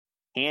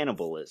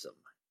Cannibalism.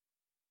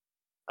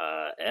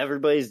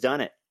 Everybody's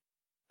done it.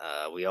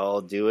 We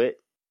all do it.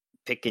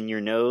 Picking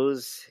your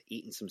nose,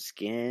 eating some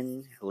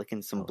skin,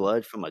 licking some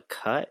blood from a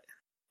cut.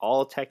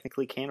 All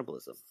technically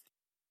cannibalism.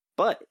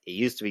 But it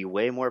used to be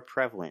way more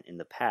prevalent in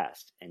the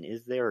past. And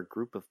is there a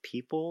group of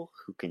people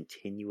who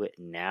continue it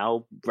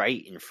now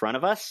right in front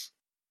of us?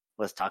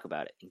 Let's talk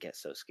about it and get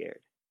so scared.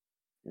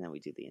 And then we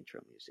do the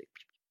intro music.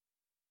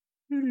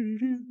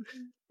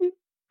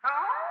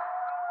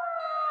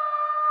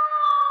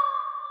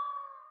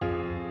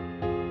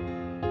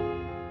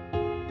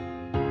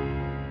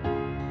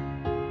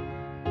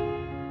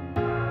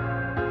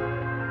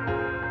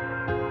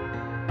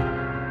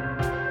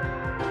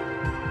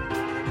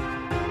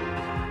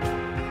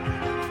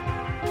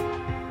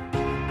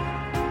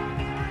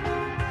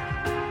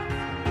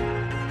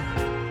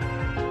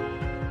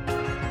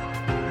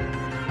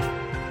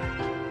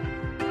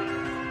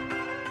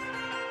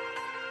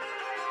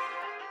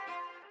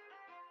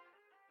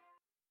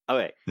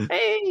 Okay.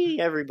 Hey,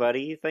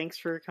 everybody. Thanks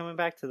for coming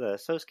back to the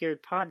So Scared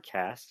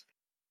podcast.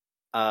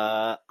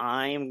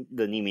 I'm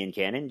the Nemean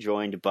Cannon,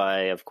 joined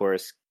by, of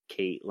course,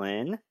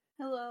 Caitlin.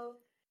 Hello.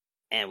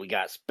 And we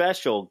got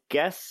special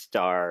guest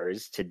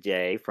stars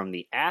today from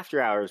the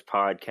After Hours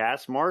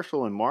podcast,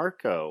 Marshall and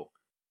Marco.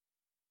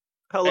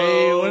 Hello.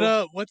 Hey, what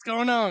up? What's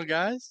going on,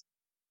 guys?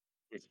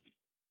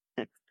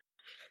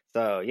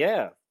 So,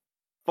 yeah.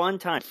 Fun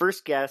time.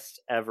 First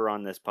guest ever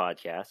on this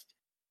podcast.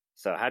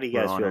 So, how do you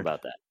guys feel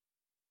about that?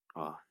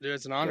 Oh, dude,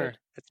 it's an honor. Good.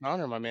 It's an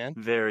honor, my man.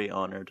 Very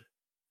honored.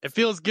 It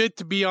feels good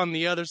to be on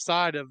the other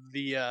side of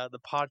the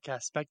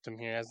podcast spectrum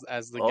here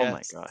as the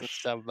guest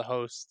instead of the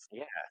host.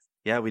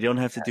 Yeah, we don't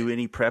have to do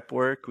any prep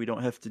work. We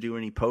don't have to do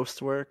any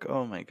post work.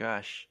 Oh my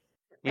gosh.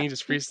 We can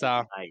just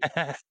freestyle.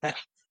 It's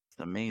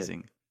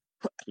amazing.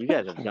 You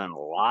guys have done a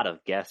lot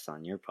of guests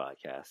on your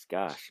podcast.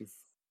 Gosh.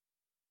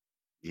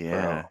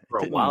 Yeah, for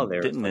a while there,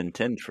 didn't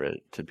intend for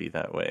it to be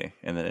that way,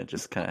 and then it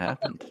just kind of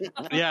happened.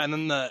 Yeah, and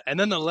then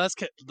the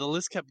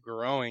list kept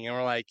growing, and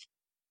we're like,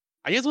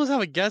 I guess we'll have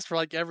a guest for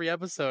like every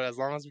episode as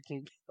long as we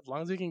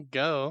can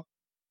go.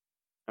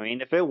 I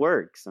mean, if it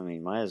works,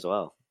 might as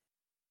well.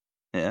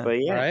 Yeah,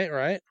 but yeah,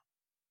 right.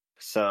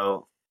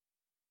 So,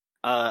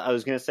 I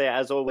was gonna say,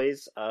 as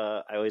always,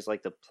 I always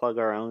like to plug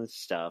our own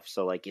stuff.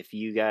 So, like, if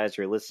you guys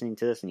are listening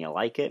to this and you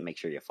like it, make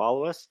sure you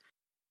follow us.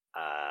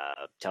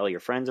 Tell your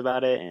friends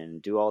about it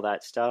and do all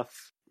that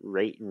stuff.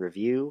 Rate and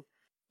review.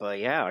 But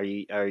yeah, are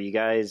you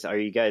guys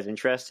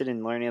interested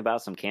in learning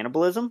about some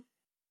cannibalism?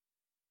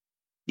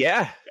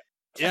 Yeah,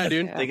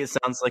 dude. I think it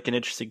sounds like an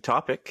interesting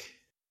topic.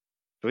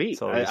 Sweet.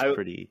 It's always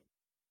pretty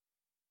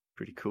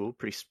cool,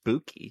 pretty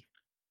spooky.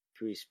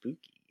 Pretty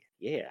spooky.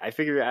 Yeah, I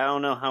figure I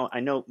don't know how. I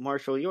know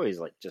Marshall, you always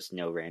like just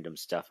know random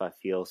stuff. I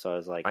feel so. I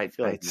was like, I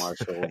feel like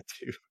Marshall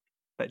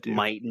I do.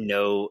 Might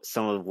know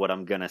some of what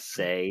I'm gonna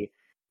say.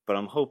 But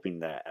I'm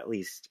hoping that at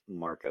least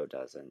Marco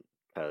doesn't.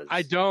 Cause...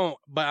 I don't,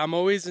 but I'm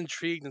always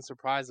intrigued and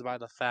surprised by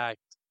the fact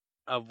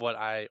of what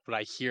I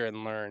hear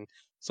and learn.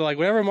 So like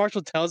whenever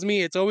Marshall tells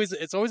me, it's always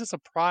a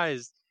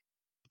surprise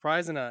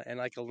and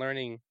like a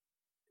learning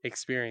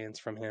experience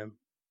from him.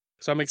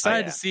 So I'm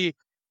excited to see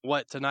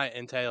what tonight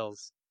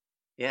entails.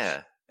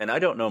 Yeah, and I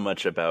don't know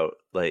much about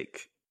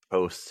like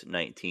post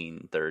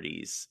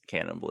 1930s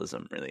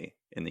cannibalism really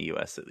in the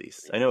U.S. at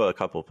least. I know a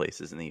couple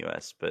places in the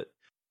U.S., but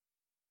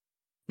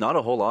not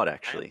a whole lot,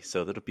 actually,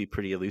 so that'll be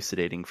pretty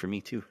elucidating for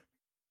me, too.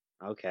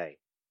 Okay.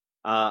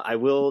 I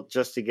will,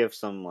 just to give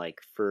some,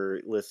 for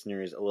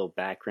listeners, a little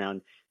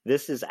background,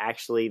 this is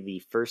actually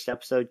the first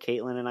episode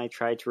Caitlin and I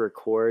tried to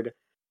record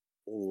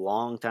a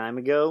long time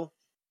ago,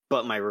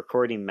 but my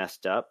recording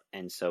messed up,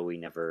 and so we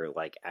never,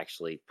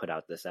 actually put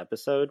out this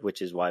episode,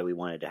 which is why we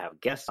wanted to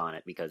have guests on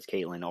it, because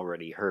Caitlin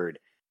already heard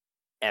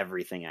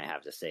everything I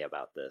have to say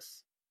about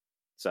this.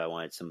 So I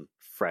wanted some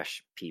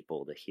fresh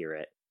people to hear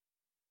it.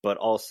 But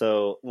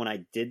also, when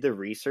I did the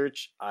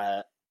research,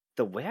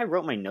 the way I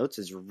wrote my notes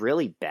is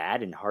really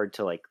bad and hard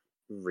to,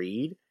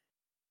 read.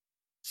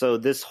 So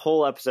this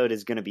whole episode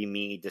is going to be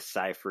me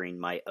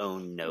deciphering my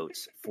own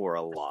notes for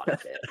a lot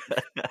of it.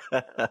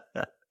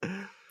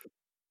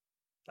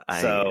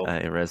 I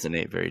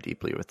resonate very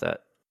deeply with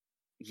that.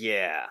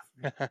 Yeah.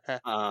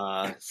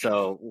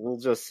 So we'll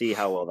just see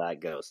how well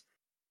that goes.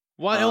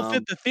 Well, it'll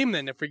fit the theme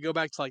then. If we go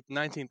back to, the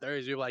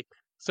 1930s, you're like,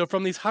 so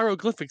from these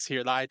hieroglyphics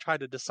here that I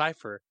tried to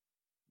decipher,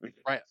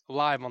 right,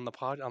 live on the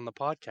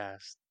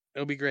podcast.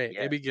 It'll be great. Yeah.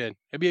 It'll be good.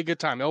 It'll be a good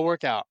time. It'll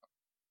work out.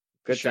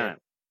 Good time.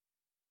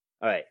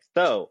 All right.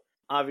 So,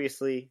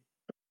 obviously,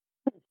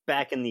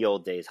 back in the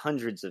old days,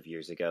 hundreds of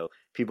years ago,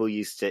 people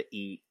used to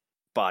eat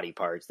body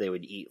parts. They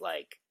would eat,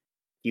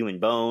 human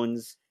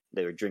bones.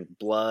 They would drink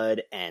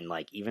blood and,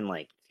 even,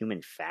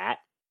 human fat.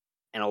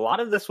 And a lot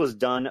of this was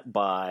done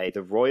by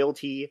the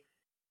royalty,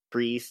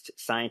 priest,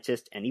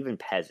 scientist, and even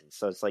peasants.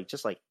 So, it's,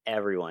 just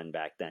everyone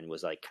back then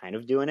was, kind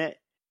of doing it.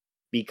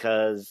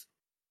 Because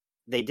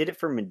they did it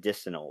for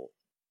medicinal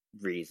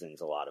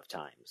reasons a lot of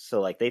times.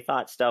 So, they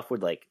thought stuff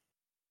would,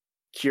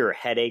 cure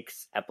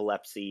headaches,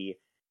 epilepsy,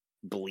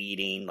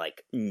 bleeding,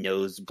 like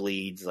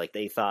nosebleeds. Like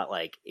they thought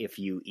like if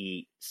you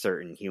eat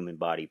certain human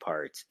body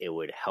parts, it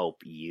would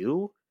help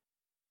you.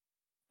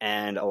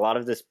 And a lot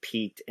of this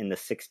peaked in the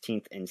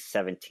 16th and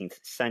 17th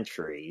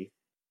century.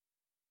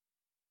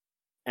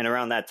 And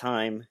around that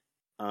time,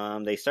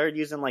 they started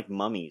using like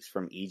mummies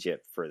from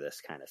Egypt for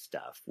this kind of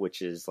stuff,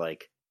 which is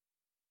like,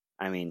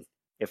 I mean,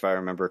 if I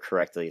remember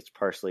correctly, it's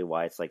partially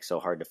why it's like so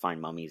hard to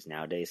find mummies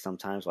nowadays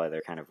sometimes, why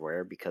they're kind of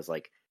rare, because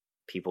like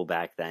people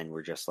back then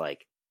were just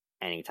like,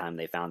 anytime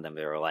they found them,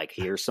 they were like,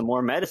 here's some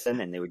more medicine,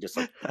 and they would just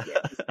like,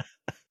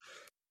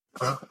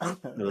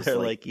 they're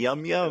like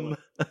yum yum.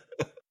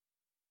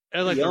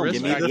 And like the wrist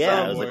give me the yeah,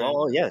 thumb. I was like,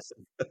 oh yes.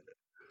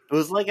 It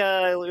was like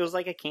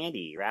a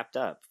candy wrapped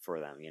up for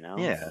them, you know?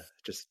 Yeah,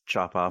 just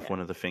chop off one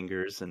of the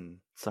fingers and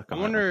suck I on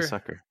it wonder- like a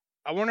sucker.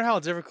 I wonder how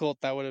difficult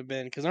that would have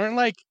been, because aren't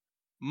like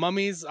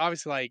mummies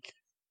obviously like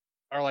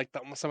are like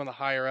some of the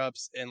higher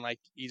ups in like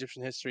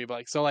Egyptian history, but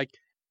like so like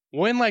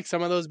wouldn't like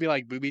some of those be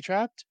like booby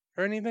trapped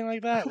or anything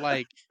like that?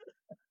 Like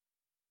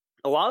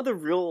A lot of the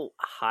real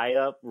high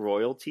up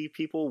royalty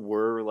people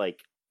were like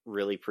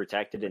really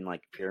protected in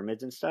like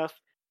pyramids and stuff,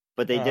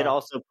 but they did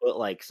also put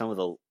like some of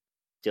the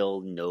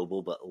still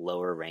noble but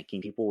lower ranking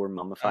people were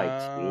mummified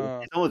too.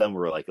 And some of them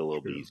were like a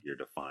little bit easier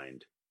to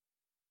find.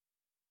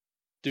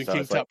 Dude, So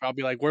King it's like- Tut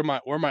probably like where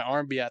my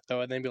arm be at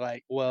though, and then be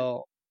like,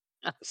 well,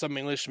 some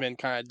Englishmen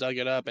kind of dug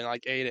it up and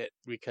like ate it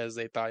because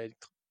they thought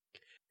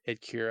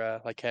it'd cure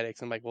like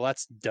headaches. I'm like, well,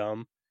 that's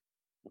dumb.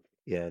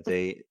 Yeah,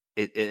 an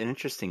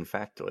interesting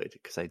factoid,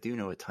 because I do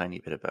know a tiny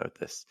bit about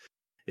this,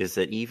 is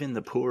that even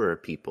the poorer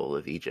people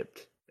of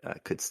Egypt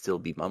could still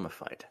be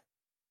mummified.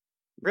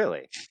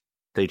 Really?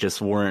 They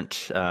just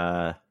weren't,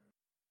 how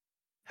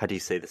do you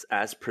say this,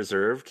 as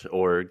preserved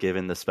or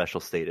given the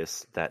special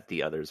status that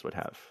the others would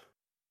have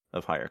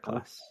of higher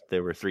class.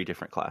 There were 3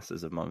 different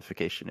classes of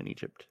mummification in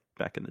Egypt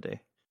back in the day.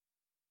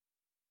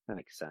 That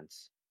makes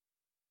sense.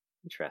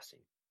 Interesting.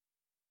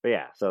 But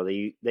yeah, so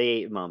they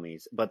ate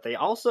mummies, but they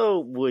also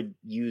would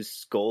use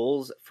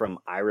skulls from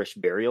Irish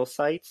burial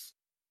sites.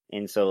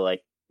 And so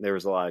like there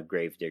was a lot of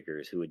grave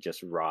diggers who would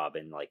just rob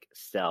and like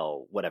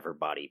sell whatever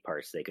body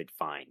parts they could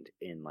find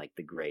in like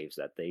the graves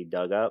that they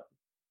dug up.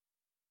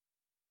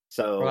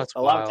 So that's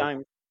a lot of wild.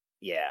 times,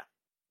 yeah,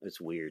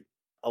 it's weird.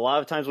 A lot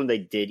of times when they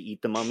did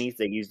eat the mummies,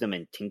 they used them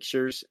in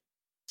tinctures.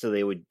 So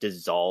they would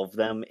dissolve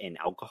them in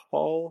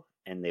alcohol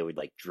and they would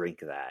like drink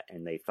that,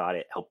 and they thought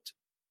it helped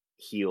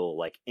heal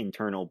like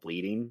internal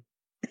bleeding.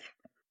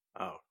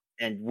 Oh.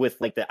 And with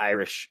like the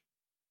Irish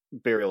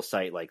burial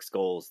site like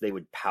skulls, they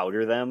would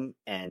powder them,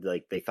 and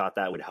like they thought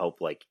that would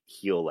help like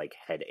heal like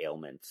head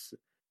ailments.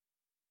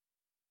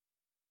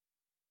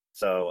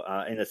 So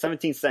in the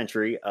 17th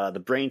century, the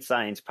brain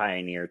science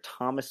pioneer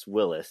Thomas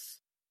Willis,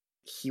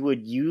 he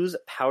would use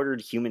powdered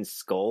human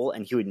skull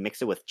and he would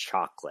mix it with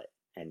chocolate,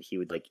 and he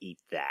would like eat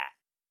that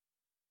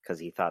because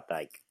he thought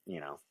like, you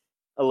know,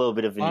 a little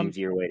bit of an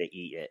easier way to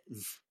eat it.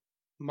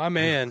 My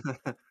man.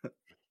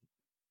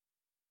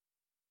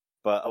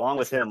 But along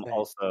with That's him, insane.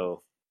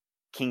 also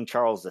King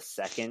Charles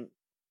II,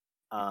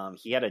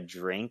 he had a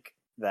drink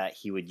that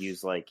he would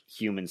use like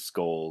human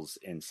skulls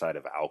inside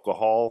of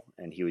alcohol,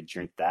 and he would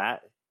drink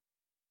that.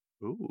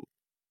 Ooh.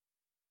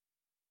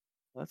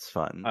 That's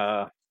fun.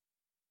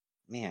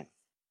 Man,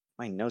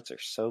 my notes are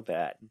so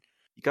bad.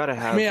 You gotta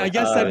have. I mean, I like,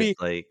 guess a that'd be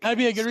like, a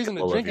good reason to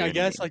skill of drink. your I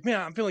guess enemy. like,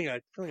 man, I'm feeling a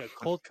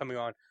cold coming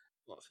on.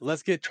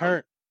 Let's get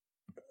turned.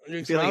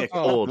 Drink some Feeling a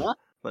alcohol. cold.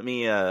 Let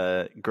me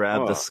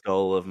grab Oh. the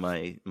skull of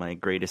my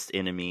greatest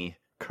enemy,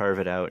 carve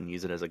it out, and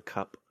use it as a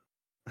cup.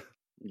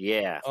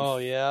 Yeah. Oh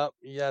yeah,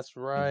 that's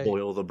right.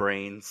 Boil the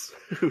brains.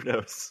 Who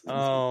knows?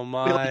 Oh We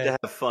like my, to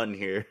have fun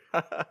here.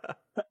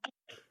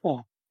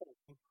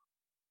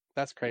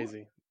 that's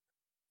crazy.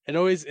 It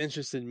always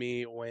interested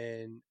me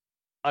when,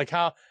 like,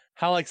 how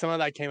like some of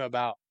that came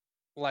about,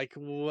 like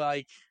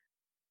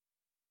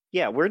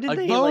Yeah, where did like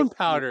they bone like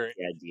powder, get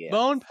the idea?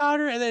 bone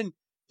powder, and then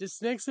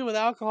just mix it with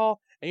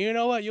alcohol, and you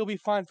know what? You'll be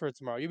fine for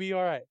tomorrow. You'll be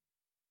all right.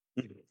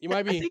 You might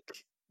I be. think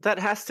that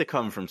has to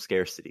come from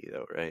scarcity,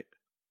 though, right?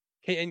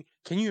 And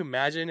can you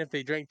imagine if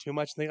they drank too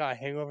much and they got a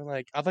hangover?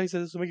 Like, I thought you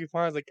said this would make you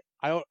fine. I was like,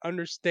 I don't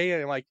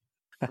understand. Like,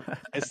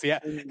 it's the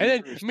and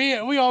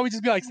then we always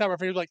just be like, snap our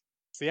fingers, like,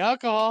 it's the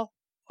alcohol.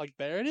 Like,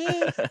 there it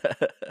is.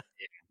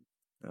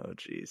 Oh,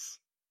 jeez.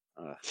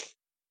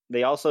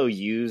 They also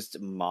used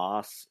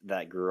moss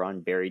that grew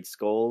on buried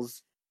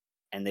skulls,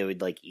 and they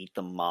would like eat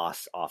the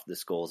moss off the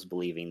skulls,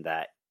 believing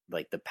that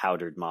like the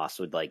powdered moss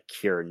would like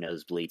cure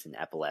nosebleeds and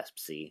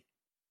epilepsy,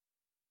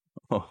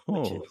 which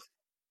Oh, is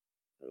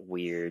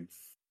weird.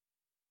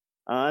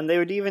 And they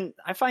would even,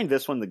 I find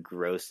this one the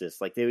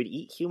grossest, like they would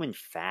eat human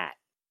fat.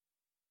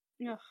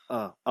 Yeah.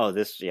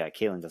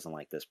 Caitlin doesn't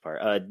like this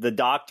part. The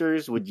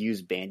doctors would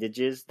use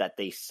bandages that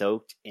they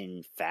soaked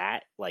in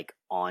fat, like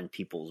on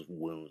people's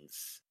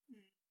wounds.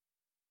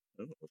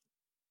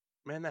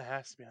 Man, that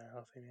has to be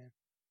unhealthy, man.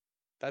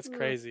 That's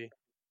crazy.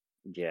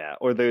 Yeah,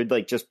 or they would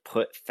like just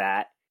put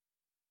fat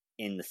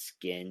in the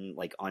skin,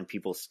 like on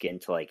people's skin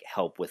to like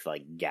help with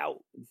like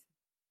gout.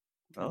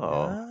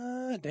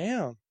 oh,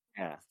 Damn.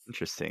 Yeah.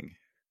 Interesting.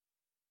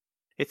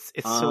 It's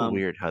so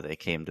weird how they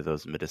came to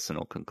those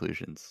medicinal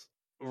conclusions.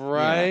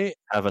 Right?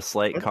 Have a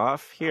slight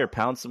cough? Here,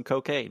 pound some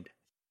cocaine.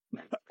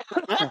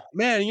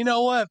 Man, you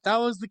know what? If that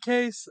was the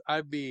case,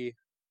 I'd be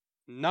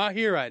not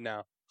here right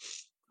now.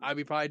 I'd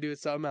be probably doing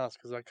something else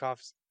because my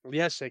cough's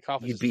yesterday.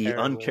 Cough was You'd just be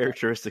terrible.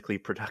 uncharacteristically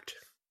productive.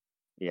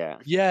 Yeah.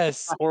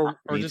 Yes, or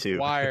Me just too.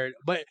 wired.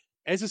 But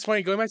it's just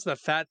funny going back to the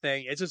fat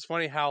thing. It's just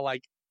funny how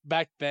like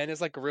back then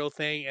it's like a real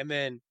thing, and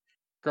then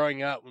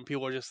growing up when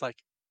people were just like,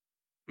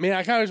 man,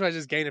 I kind of wish I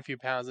just gained a few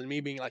pounds, and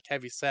me being like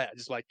heavy set,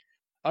 just like,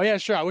 oh yeah,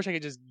 sure, I wish I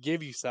could just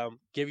give you some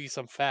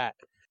fat.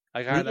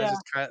 Like that's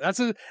just kind of that's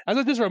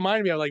what this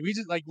reminded me of. Like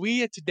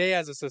we today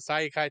as a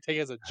society kind of take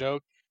it as a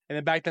joke, and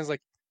then back then it's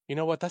like, you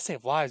know what, that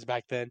saved lives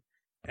back then,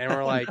 and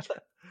we're like,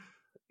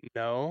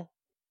 no,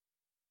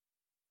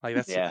 like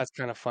that's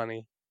kind of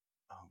funny.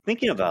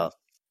 Thinking about,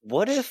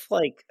 what if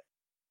like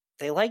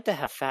they like to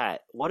have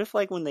fat? What if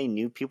like when they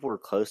knew people were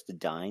close to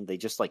dying, they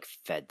just like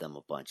fed them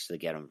a bunch to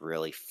get them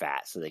really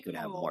fat so they could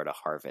have more to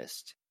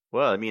harvest?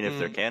 Well, I mean, if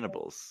they're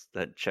cannibals,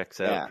 that checks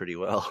out pretty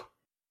well.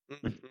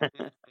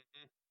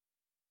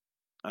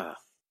 But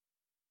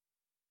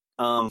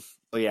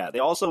yeah, they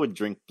also would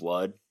drink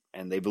blood,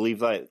 and they believe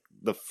that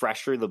the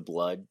fresher the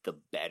blood, the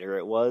better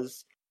it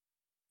was.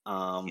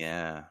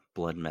 Yeah,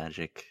 blood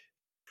magic.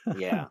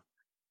 Yeah.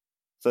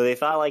 So they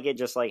thought like it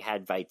just like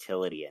had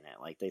vitality in it.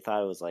 Like they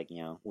thought it was like,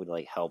 would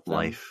like help them.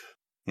 Life.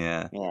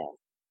 Yeah. Yeah.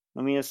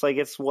 I mean, it's like,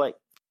 it's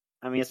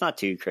not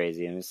too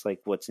crazy. I mean, it's like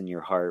what's in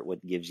your heart,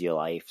 what gives you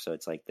life. So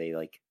it's like they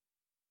like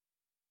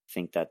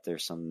think that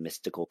there's some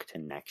mystical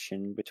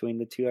connection between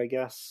the two, I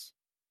guess.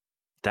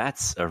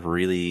 That's a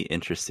really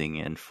interesting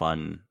and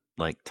fun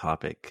like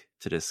topic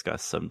to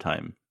discuss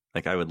sometime.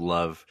 Like I would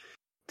love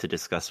to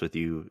discuss with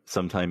you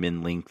sometime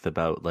in length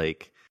about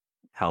like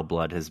how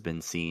blood has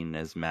been seen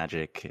as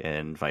magic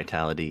and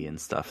vitality and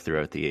stuff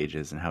throughout the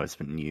ages and how it's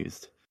been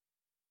used.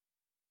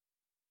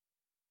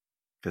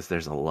 Because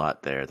there's a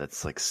lot there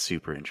that's like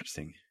super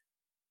interesting.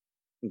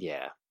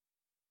 Yeah.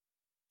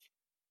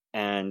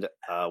 And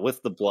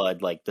with the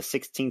blood, like the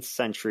 16th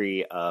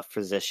century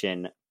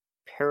physician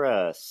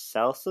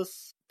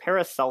Paracelsus,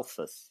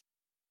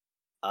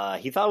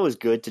 he thought it was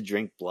good to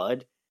drink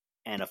blood,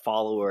 and a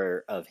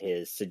follower of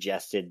his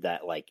suggested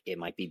that like it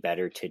might be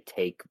better to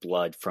take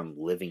blood from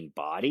living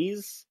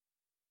bodies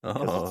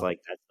because it's like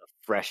that's the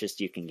freshest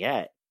you can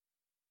get.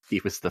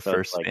 He was the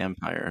first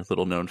vampire.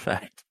 Little known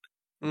fact.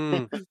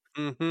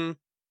 Mm-hmm.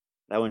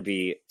 That wouldn't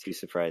be too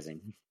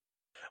surprising.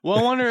 Well,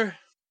 I wonder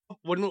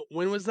when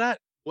was that?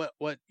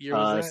 What year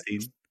was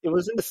that? It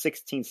was in the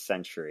 16th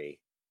century.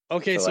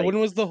 Okay, so when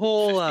was the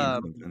whole?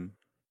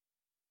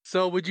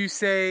 So would you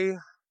say?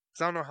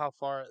 'Cause I don't know how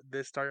far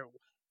this started.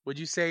 Would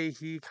you say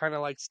he kind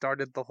of like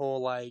started the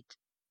whole like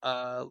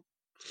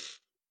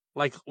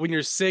when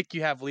you're sick,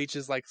 you have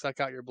leeches like suck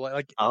out your blood?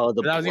 Like the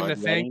that was blood even a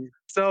thing. letting?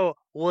 So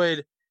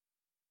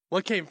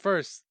what came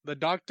first, the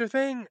doctor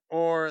thing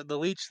or the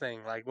leech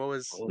thing? Like what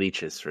was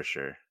leeches for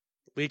sure?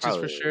 Leeches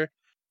Probably. For sure.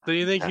 So do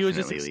you think he was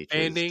just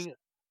expanding? Leeches.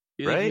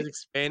 You think he was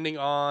expanding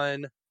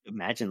on?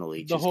 Imagine the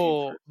leeches.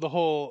 The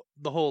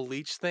whole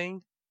leech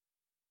thing.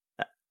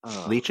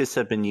 Leeches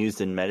have been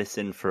used in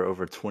medicine for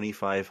over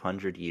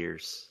 2,500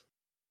 years.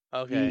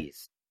 Okay.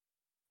 Jeez.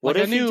 What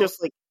if he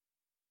just like?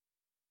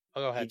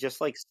 Oh, go ahead. He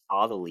just like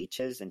saw the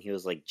leeches and he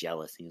was like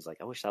jealous. He was like,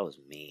 "I wish that was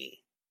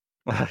me."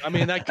 I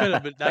mean, that could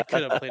have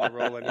played a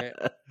role in it,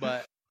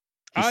 but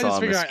he saw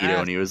a mosquito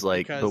and he was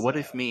like, "But what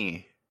if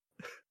me?"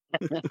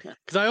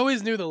 Because I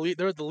always knew the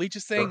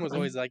leeches thing was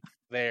always like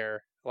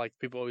there. Like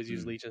people always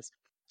use leeches.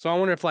 So I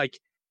wonder if like,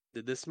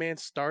 did this man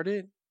start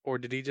it or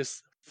did he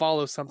just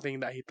follow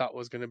something that he thought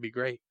was going to be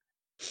great?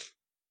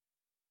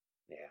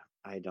 Yeah,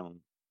 I don't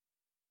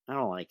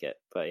like it,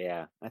 but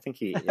yeah, I think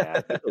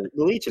I think the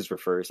leeches were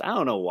first. I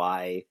don't know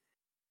why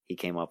he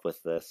came up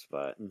with this,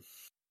 but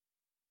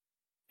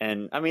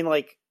and I mean,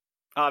 like,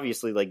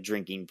 obviously, like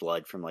drinking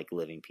blood from like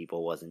living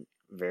people wasn't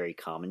very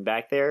common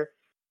back there.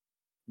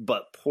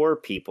 But poor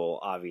people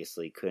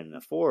obviously couldn't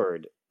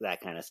afford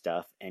that kind of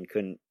stuff and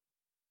couldn't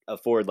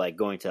afford like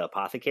going to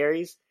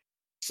apothecaries.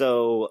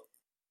 So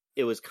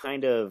it was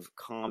kind of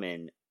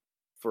common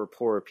for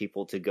poorer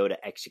people to go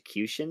to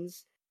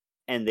executions,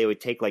 and they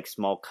would take like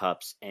small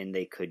cups and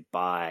they could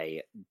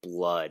buy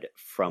blood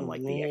from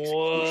like the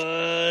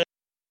execution.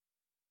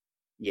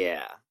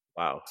 Yeah.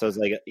 Wow. So it's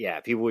like,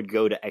 people would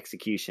go to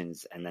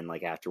executions and then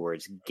like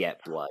afterwards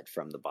get blood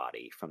from the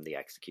body from the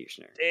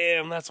executioner.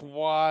 Damn, that's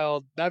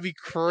wild. That'd be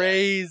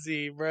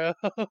crazy, bro.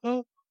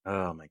 Oh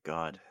my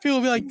god. People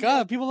would be like,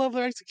 God, people love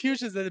their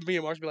executions. And then me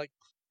and Marsh would be like,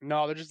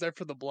 no, they're just there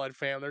for the blood,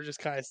 fam. They're just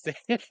kind of staying.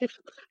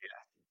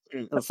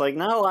 It's like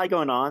not a lot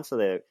going on, so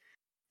they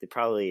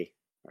probably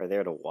are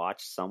there to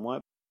watch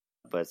somewhat.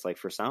 But it's like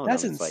for some of them,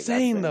 it's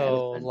insane, like,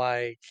 though.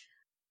 Like,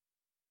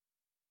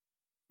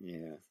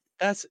 yeah.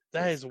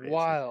 That is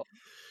wild.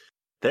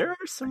 There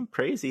are some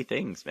crazy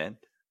things, man.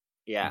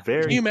 Yeah.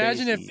 Very Can you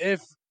imagine crazy.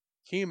 if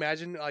can you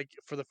imagine like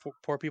for the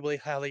poor people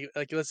how they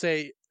like let's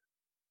say,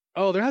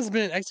 oh, there hasn't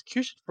been an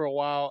execution for a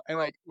while and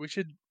like we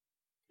should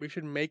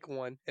make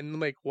one. And I'm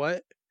like,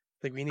 what?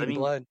 Like, we need mean,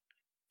 blood.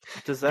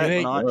 Does that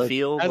think not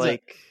feel as a-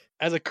 like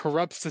As a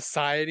corrupt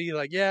society,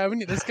 like, yeah, we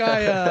need this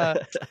guy.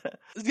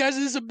 This guy's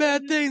doing some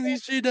bad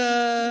things. He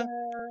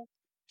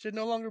should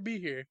no longer be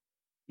here.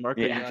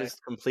 Marco, Yeah. you just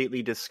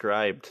completely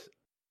described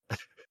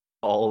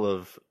all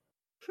of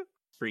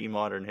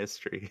pre-modern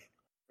history.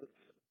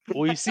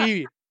 Well, you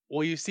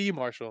see,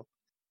 Marshall,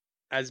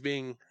 as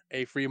being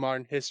a free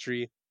modern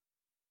history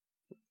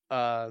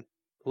person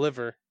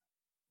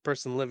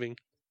living.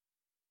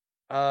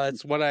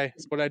 It's what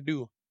I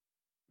do.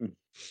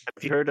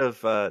 Have you heard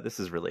of this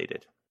is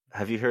related.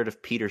 Have you heard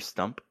of Peter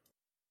Stump?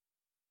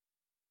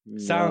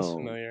 Sounds No.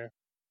 familiar.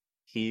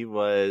 He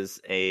was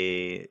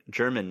a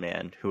German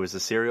man who was a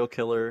serial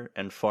killer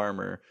and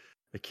farmer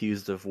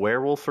accused of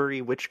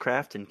werewolfery,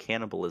 witchcraft, and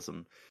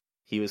cannibalism.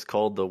 He was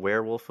called the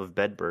Werewolf of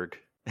Bedburg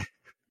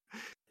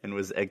and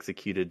was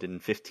executed in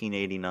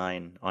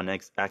 1589 on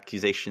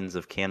accusations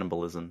of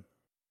cannibalism.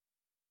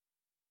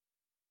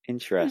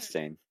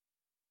 Interesting.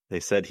 They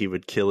said he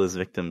would kill his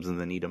victims and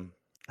then eat them,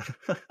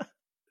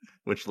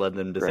 which led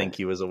them to think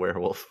he was a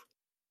werewolf.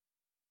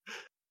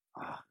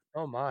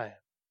 Oh my.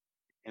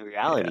 In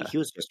reality, Yeah. he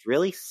was just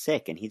really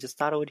sick, and he just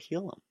thought it would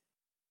heal him.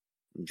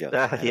 I'm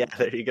joking. Yeah,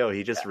 there you go.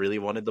 He just really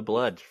wanted the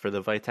blood for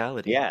the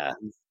vitality. Yeah.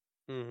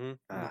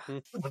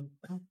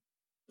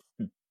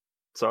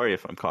 Sorry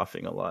if I'm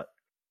coughing a lot.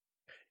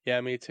 Yeah,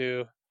 me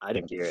too. I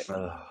didn't hear it.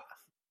 Ugh.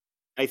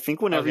 I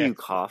think whenever Okay. you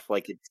cough,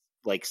 like it's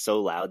like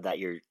so loud that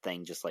your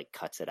thing just like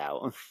cuts it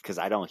out because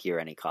I don't hear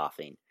any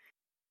coughing.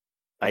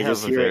 I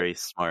just have a hear very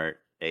smart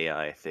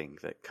AI thing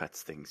that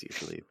cuts things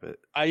usually, but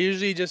I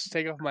usually just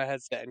take off my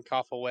headset and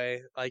cough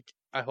away. Like,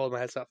 I hold my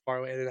headset far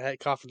away and then I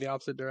cough in the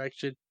opposite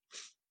direction.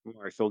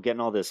 Marshall getting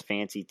all this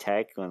fancy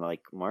tech when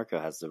like Marco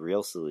has the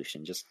real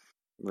solution. Just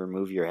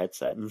remove your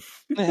headset.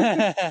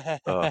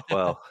 oh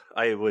well,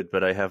 I would,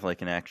 but I have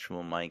like an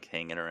actual mic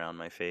hanging around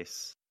my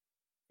face,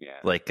 Yeah.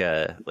 like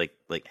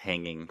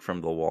hanging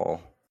from the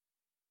wall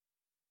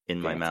in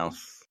my Fancy.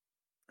 mouth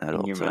at In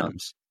all your mouth.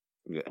 times.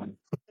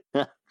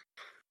 Yeah.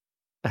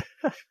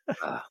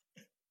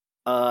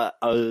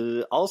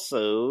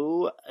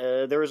 Also,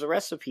 there was a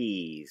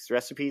recipes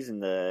in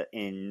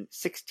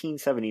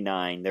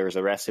 1679. There was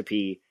a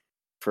recipe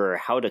for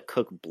how to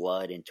cook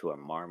blood into a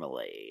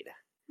marmalade.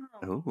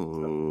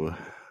 Ooh,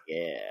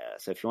 Yeah,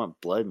 so if you want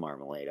blood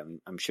marmalade,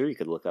 I'm sure you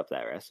could look up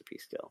that recipe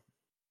still.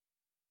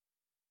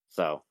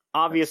 So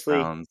obviously,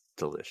 sounds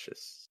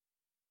delicious.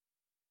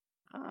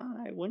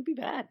 it wouldn't be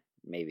bad.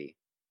 Maybe.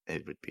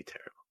 It would be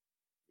terrible.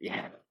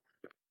 Yeah.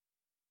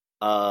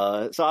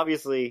 So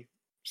obviously,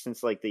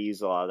 since like they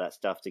use a lot of that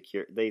stuff to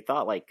cure, they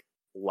thought like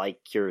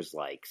cures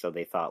like, so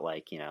they thought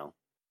like, you know,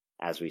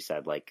 as we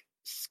said, like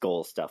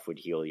skull stuff would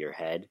heal your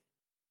head.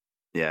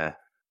 Yeah.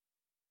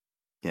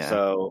 Yeah.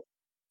 So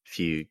if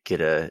you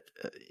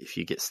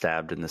get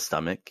stabbed in the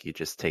stomach, you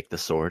just take the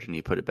sword and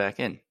you put it back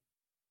in.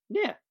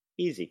 yeah,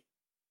 easy.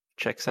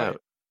 Checks Right.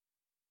 out.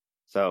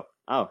 So,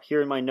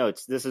 here in my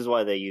notes, this is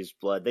why they used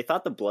blood. They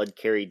thought the blood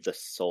carried the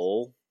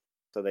soul,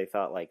 so they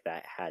thought like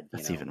that had.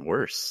 That's you know, even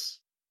worse.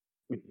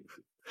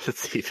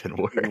 That's even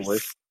worse. even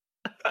worse.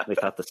 They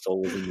thought the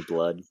soul was in the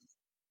blood.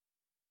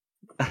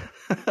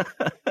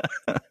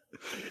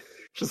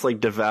 Just like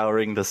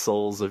devouring the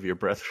souls of your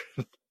brethren.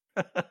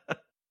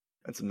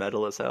 That's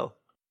metal as hell.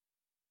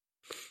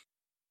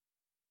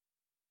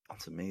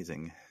 That's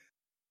amazing.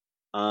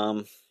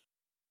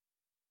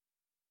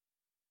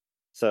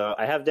 So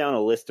I have down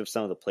a list of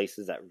some of the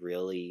places that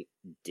really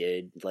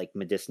did like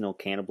medicinal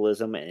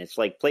cannibalism, and it's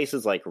like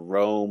places like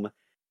Rome,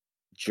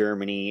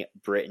 Germany,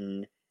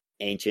 Britain,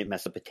 ancient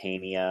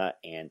Mesopotamia,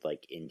 and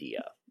like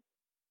India.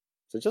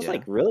 So just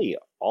like really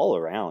all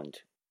around.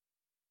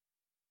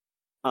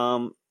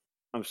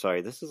 I'm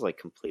sorry, this is like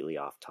completely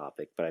off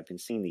topic, but I've been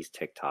seeing these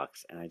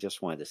TikToks, and I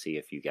just wanted to see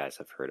if you guys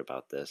have heard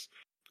about this.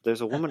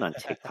 There's a woman on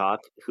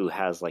TikTok who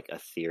has like a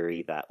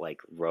theory that like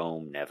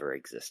Rome never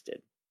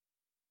existed.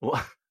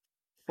 What?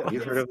 Have you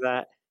heard of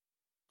that?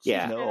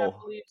 Yeah. No.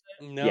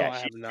 No, yeah, I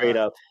she have straight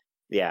not. up.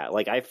 Yeah,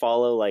 like I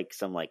follow like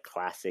some like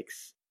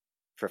classics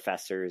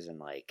professors and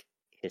like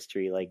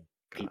history like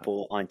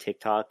people on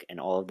TikTok, and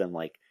all of them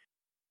like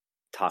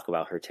talk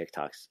about her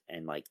TikToks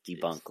and like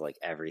debunk like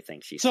everything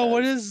she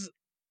says.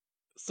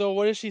 So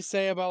what does she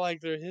say about like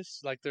their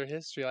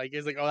history? Like,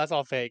 it's like, oh, that's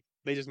all fake.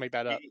 They just make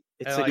that up.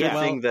 It's And a like, good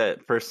well- thing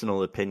that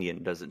personal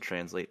opinion doesn't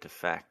translate to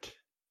fact.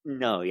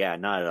 No, yeah,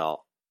 not at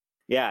all.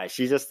 Yeah,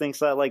 she just thinks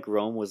that like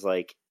Rome was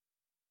like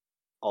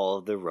all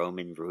of the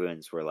Roman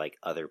ruins were like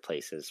other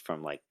places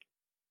from like,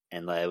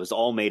 and it was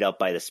all made up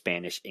by the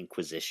Spanish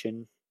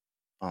Inquisition.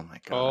 Oh my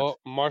god. Oh,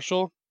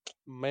 Marshall,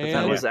 But man.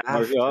 that was Yeah.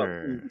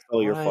 after.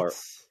 Oh, your What? fault.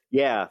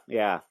 Yeah.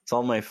 It's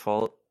all my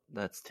fault.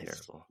 That's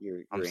terrible.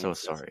 Your I'm so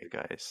ancestors. sorry,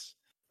 guys.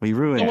 We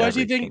ruined So what do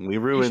you think- everything. We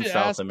ruined should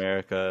South ask-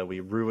 America. We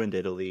ruined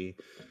Italy.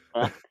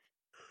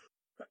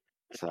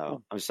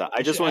 So I'm sorry. I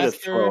You just should wanted to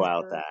ask throw her-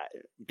 out that.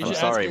 You I'm should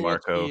sorry, ask her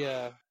what Marco.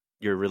 she,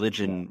 Your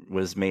religion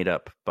was made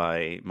up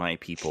by my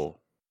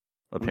people,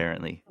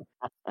 apparently.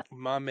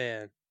 my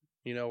man.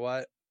 You know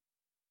what?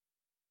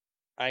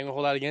 I ain't gonna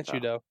hold that against you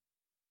Oh. though,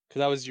 because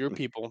that was your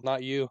people,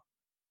 not you.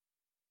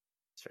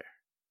 It's fair.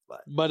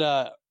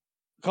 But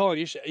Colin,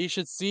 you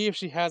should see if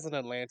she has an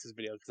Atlantis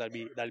video, because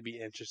that'd be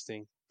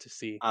interesting to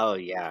see Oh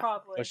yeah,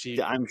 Probably.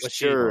 I'm what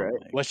sure.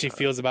 she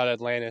feels about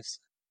Atlantis.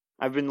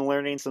 I've been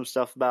learning some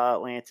stuff about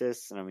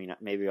Atlantis, and I mean,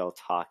 maybe I'll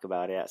talk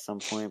about it at some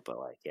point. But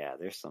like, yeah,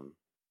 there's some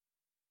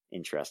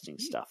interesting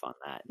stuff on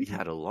that. We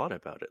had a lot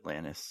about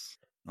Atlantis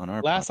on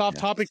our Last podcast.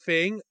 off-topic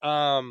thing.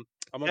 I'm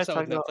upset with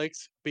talk about-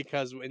 Netflix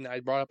because when I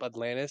brought up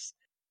Atlantis,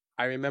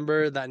 I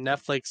remember that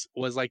Netflix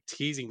was like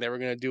teasing they were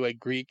gonna do a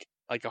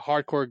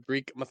hardcore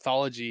Greek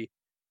mythology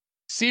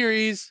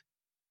series.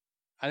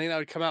 I think that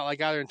would come out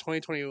like either in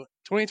 2020 or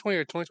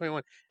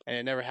 2021, and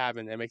it never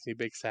happened. It makes me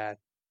big sad.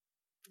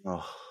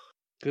 Oh,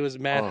 It was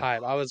mad Oh.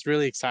 hype. I was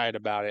really excited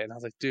about it, and I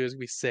was like, dude, it's gonna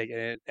be sick.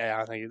 And I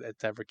don't think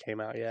it's ever came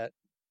out yet.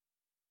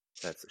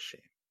 that's a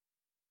shame.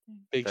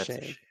 Big That's shame.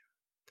 a shame.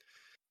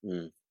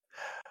 Mm.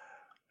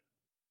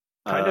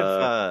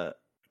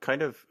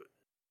 Kind of,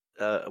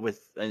 with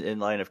in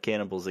line of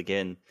cannibals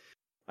again.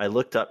 I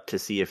looked up to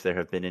see if there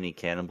have been any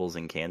cannibals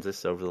in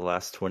Kansas over the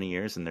last 20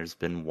 years, and there's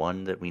been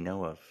one that we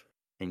know of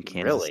in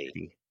Kansas Really?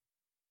 City.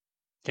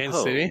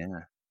 Kansas Oh, City.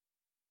 Yeah.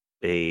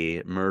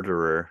 A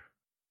murderer,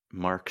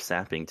 Mark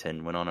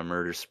Sappington, went on a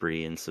murder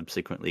spree and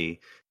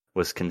subsequently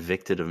was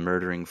convicted of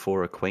murdering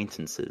 4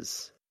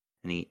 acquaintances,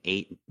 and he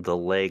ate the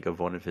leg of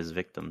one of his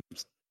victims.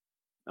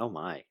 Oh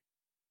my,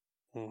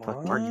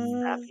 What? Mark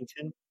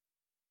Sappington.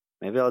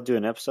 Maybe I'll do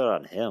an episode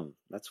on him.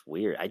 That's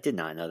weird. I did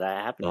not know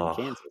that happened in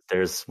Kansas.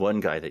 There's one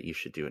guy that you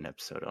should do an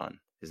episode on.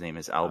 His name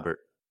is Albert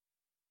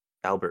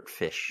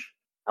Fish.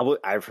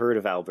 I've heard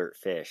of Albert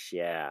Fish.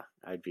 Yeah,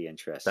 I'd be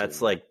interested. That's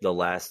in like the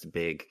last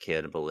big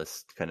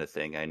cannibalist kind of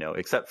thing I know,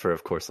 except for,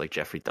 of course, like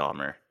Jeffrey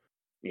Dahmer.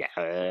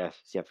 Yeah,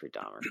 Jeffrey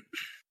Dahmer.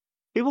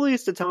 People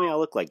used to tell me I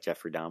look like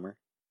Jeffrey Dahmer.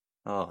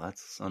 Oh,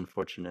 that's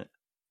unfortunate.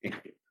 Yeah,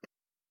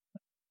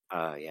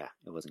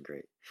 it wasn't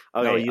great.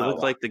 No, Okay, you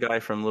look like the guy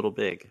from Little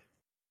Big.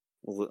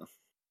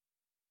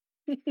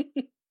 Thank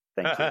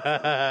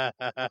you.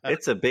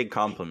 It's a big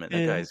compliment.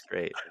 That guy's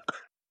great.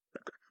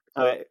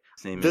 All right,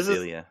 His name This is is-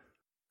 Ilya.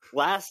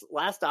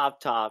 last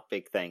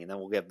off-topic thing, and then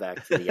we'll get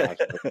back to the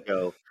actual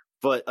show.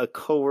 But a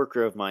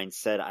coworker of mine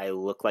said I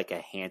look like a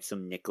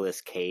handsome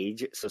Nicolas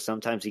Cage, so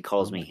sometimes he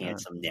calls Oh me my God.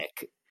 Handsome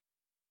Nick.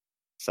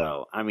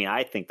 So, I mean,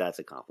 I think that's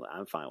a compliment.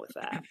 I'm fine with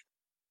that.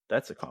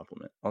 That's a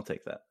compliment. I'll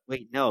take that.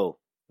 Wait, no,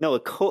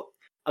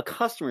 a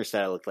customer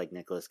said I look like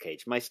Nicolas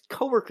Cage. My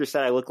coworker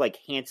said I look like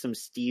handsome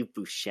Steve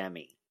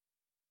Buscemi.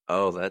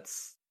 Oh,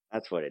 that's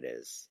That's what it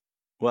is.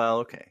 well,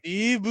 okay.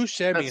 Steve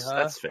Buscemi,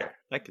 That's fair.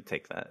 I could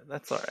take that.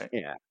 That's all right.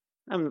 Yeah,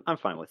 I'm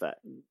fine with that.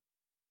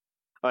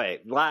 All right,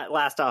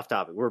 last off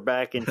topic. We're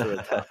back into the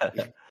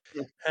topic.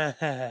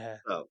 huh?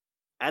 So,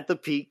 at the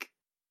peak,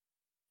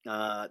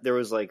 there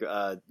was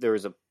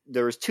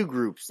 2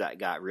 groups that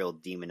got real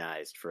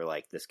demonized for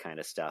like this kind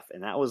of stuff,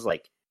 and that was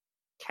like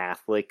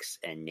Catholics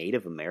and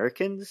Native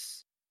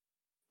Americans.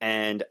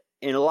 And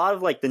in a lot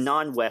of like the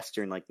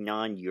non-Western, like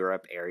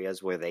non-Europe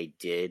areas where they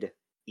did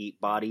eat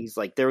bodies,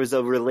 like there was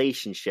a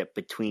relationship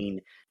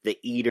between the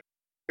eater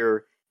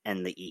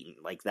and the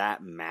eaten. Like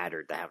that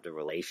mattered to have the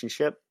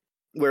relationship.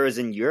 Whereas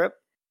in Europe,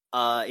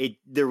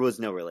 there was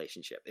no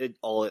relationship. It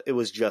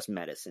was just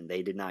medicine.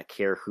 They did not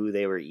care who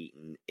they were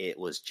eating. It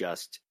was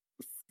just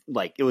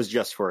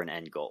for an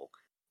end goal.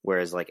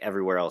 Whereas like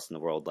everywhere else in the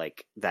world,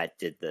 like that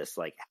did this,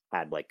 like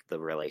had like the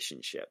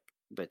relationship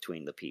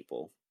between the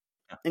people.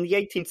 In the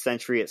 18th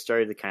century, it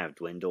started to kind of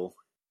dwindle.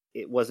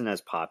 It wasn't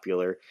as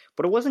popular,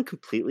 but it wasn't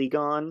completely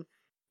gone.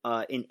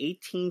 In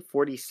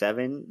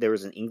 1847, there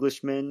was an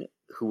Englishman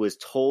who was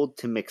told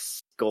to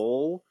mix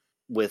skull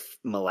with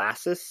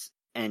molasses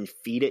and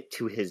feed it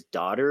to his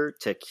daughter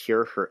to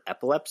cure her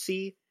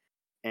epilepsy.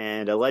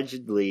 And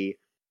allegedly,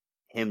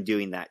 him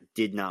doing that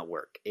did not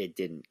work. It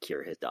didn't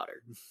cure his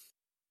daughter.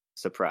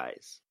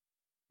 Surprise.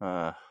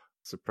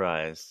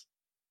 Surprise.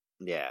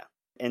 Yeah.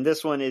 And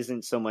this one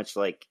isn't so much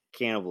like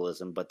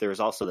cannibalism, but there's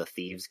also the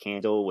thieves'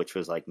 candle, which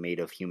was like made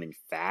of human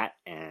fat,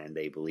 and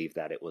they believe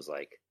that it was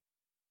like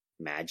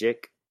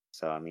magic.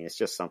 So I mean, it's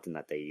just something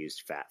that they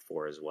used fat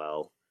for as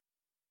well.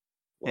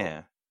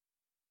 Yeah.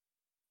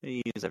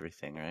 They use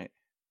everything, right?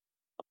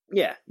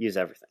 Yeah, use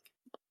everything.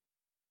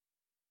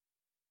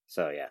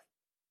 So yeah.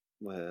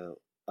 Well,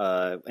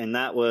 and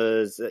that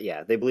was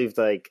they believed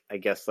like I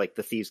guess like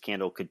the thieves'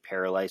 candle could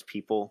paralyze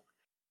people,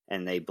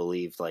 and they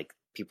believed like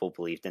people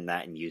believed in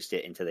that and used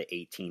it into the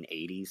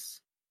 1880s.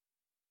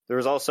 There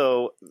was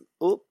also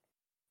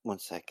one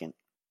second.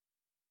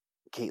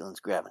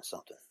 Caitlin's grabbing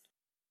something.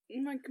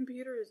 My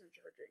computer isn't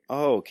charging.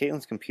 Oh,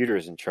 Caitlin's computer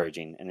isn't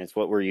charging, and it's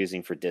what we're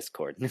using for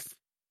Discord.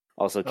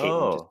 Also,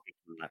 Caitlin just picked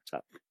the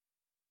laptop.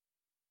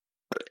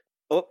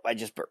 Oh, I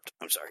just burped.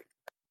 I'm sorry.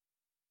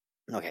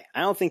 Okay,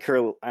 I don't think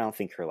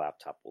her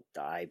laptop will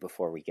die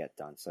before we get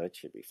done, so it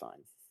should be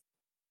fine.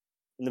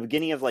 In the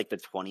beginning of like the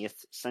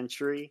 20th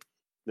century,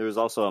 there was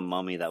also a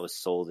mummy that was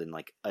sold in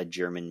like a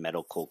German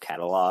medical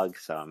catalog.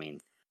 So I mean,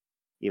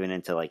 even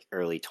into like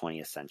early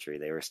 20th century,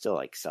 they were still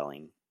like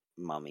selling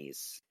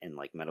mummies in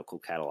like medical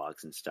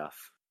catalogs and stuff.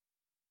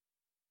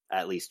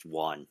 At least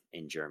one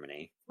in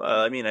Germany. Well,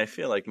 I mean, I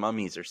feel like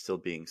mummies are still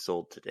being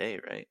sold today,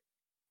 right?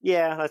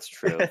 Yeah, that's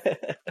true.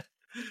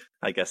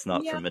 I guess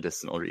not Yeah, for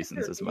medicinal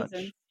reasons as much.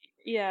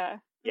 Yeah.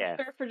 Yeah.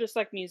 They're for just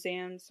like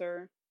museums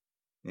or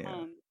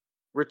Yeah.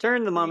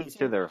 Return the mummies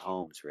to research. their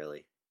homes,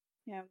 really.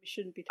 Yeah, we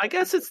shouldn't be I talking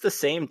guess it's the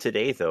same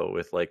today, though,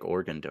 with like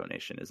organ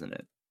donation, isn't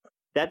it?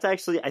 That's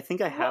actually, I think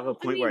I have a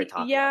point where I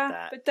talk about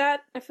that. But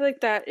that I feel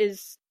like that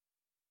is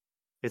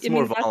It's I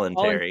more mean, that's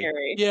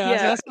voluntary. Yeah, Yeah.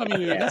 that's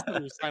something Yeah. that's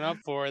something you sign up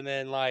for, and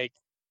then like,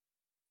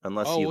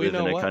 Unless Oh, you well, you live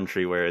in know a what?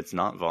 country where it's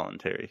not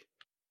voluntary.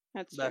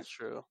 That's that's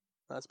true.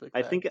 That's big.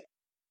 I fact. think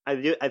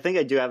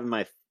I do have in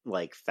my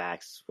like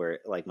facts where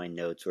like my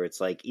notes where it's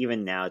like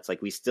even now it's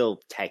like we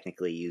still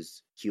technically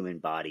use human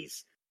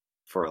bodies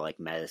for like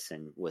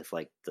medicine with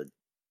like the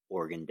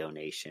organ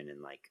donation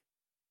and like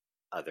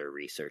other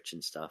research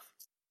and stuff.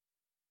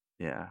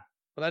 Yeah.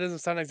 Well, that doesn't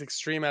sound as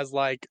extreme as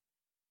like,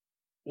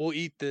 we'll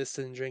eat this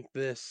and drink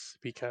this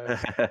because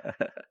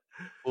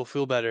we'll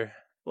feel better.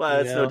 Well,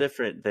 You it's no know?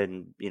 different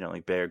than,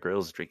 like Bear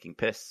Grylls drinking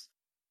piss.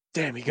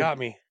 Damn, you got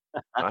me.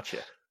 Gotcha.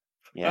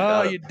 Yeah.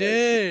 Oh, got you him.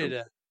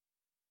 did.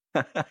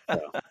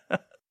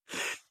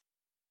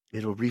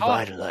 It'll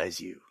revitalize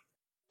you.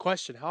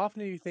 Question: How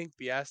often do you think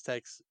the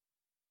Aztecs?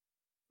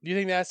 Do you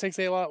think the Aztecs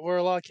were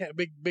a lot of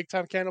big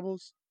time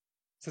cannibals?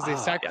 Since they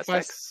sacrificed,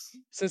 Aztecs?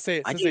 since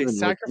they I didn't even look into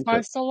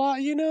sacrificed a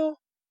lot, you know.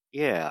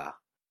 Yeah.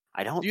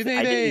 I don't Do you thi- think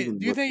I didn't they? even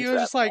Do you look think it into was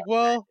that just like, part.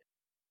 well,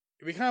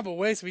 it'd be kind of a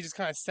waste if we just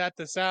kind of sat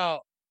this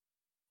out,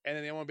 and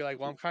then they won't be like,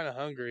 well, I'm kind of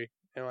hungry,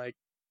 and like,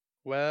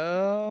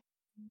 well,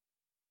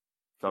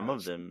 Some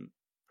of them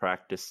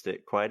practiced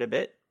it quite a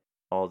bit,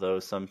 although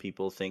some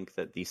people think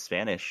that the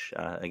Spanish,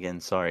 again,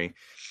 sorry,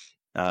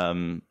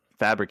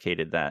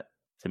 fabricated that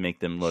to make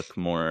them look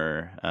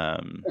more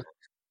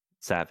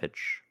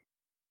savage.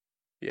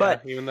 yeah.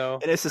 But even though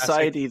in a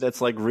society Aztecs,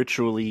 that's like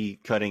ritually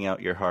cutting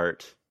out your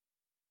heart,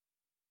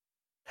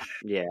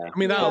 Yeah. I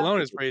mean, that Yeah.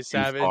 alone is pretty too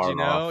savage, far you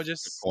know. off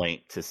Just the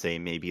point to say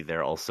maybe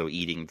they're also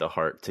eating the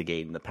heart to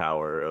gain the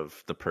power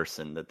of the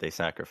person that they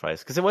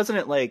sacrifice. Because it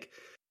wasn't like,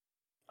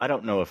 I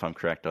don't know if I'm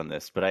correct on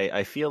this, but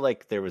I feel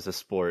like there was a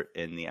sport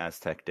in the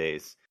Aztec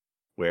days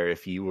where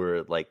if you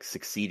were like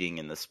succeeding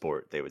in the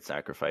sport, they would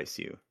sacrifice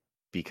you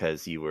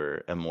because you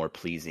were a more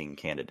pleasing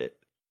candidate.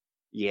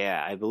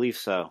 Yeah, I believe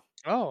so.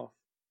 oh,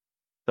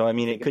 So I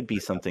mean, think it could be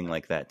something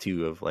like that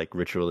too, of like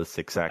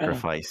ritualistic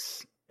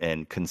sacrifice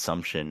and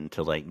consumption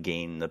to like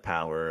gain the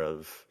power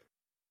of,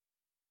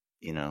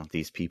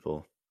 these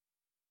people.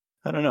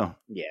 I don't know.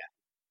 Yeah.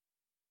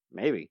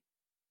 Maybe.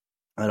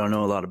 I don't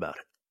know a lot about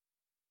it.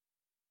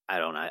 I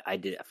don't know. I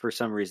did for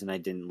some reason I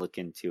didn't look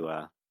into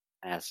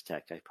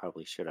Aztec. I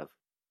probably should have.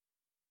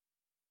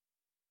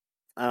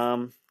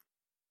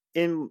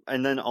 And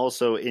then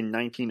also in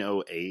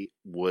 1908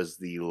 was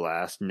the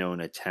last known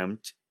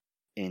attempt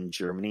in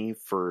Germany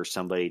for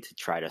somebody to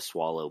try to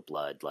swallow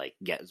blood, like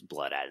get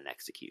blood at an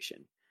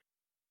execution.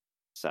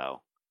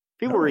 So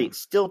people were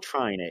still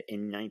trying it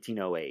in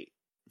 1908,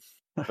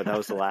 but that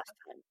was the last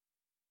time.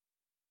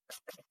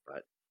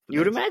 But you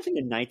would imagine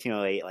in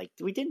 1908, like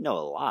we didn't know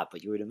a lot,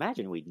 but you would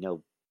imagine we'd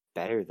know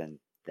better than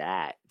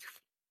that.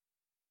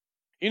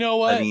 you know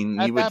what? I mean,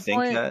 At you would that think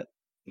point, that,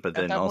 but at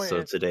then that point,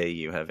 also today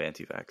you have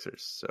anti-vaxxers,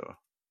 so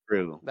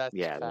True. that's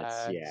Yeah,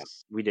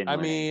 facts. we didn't I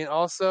learn mean, anything.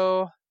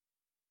 also,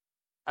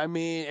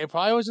 it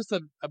probably was just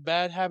a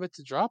bad habit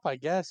to drop, I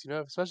guess,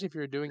 especially if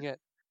you were doing it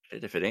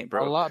if it ain't a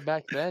broke. lot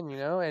back then,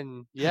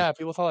 and yeah,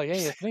 people thought like,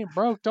 hey, if it ain't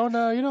broke, don't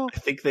I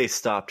think they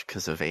stopped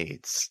because of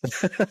AIDS.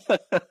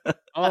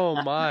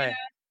 Oh my.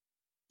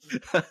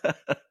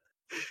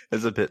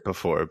 It's a bit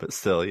before, but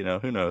still,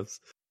 who knows?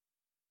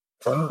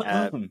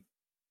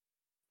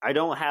 I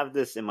don't have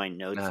this in my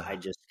notes. I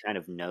just kind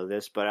of know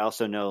this, but I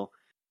also know,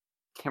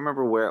 can't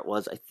remember where it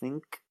was. I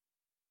think,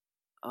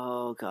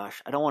 oh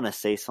gosh, I don't want to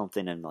say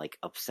something and like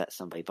upset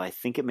somebody, but I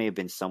think it may have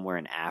been somewhere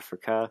in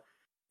Africa.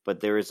 But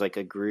there was like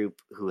a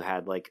group who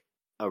had like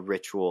a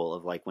ritual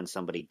of like when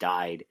somebody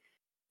died,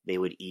 they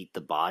would eat the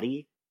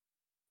body,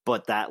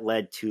 but that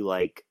led to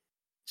like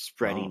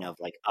spreading of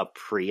like a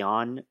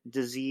prion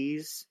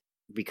disease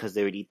because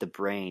they would eat the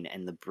brain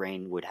and the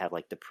brain would have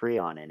like the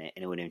prion in it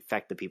and it would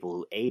infect the people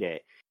who ate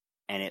it,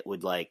 and it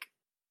would like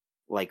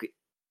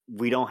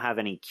we don't have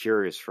any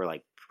cures for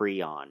like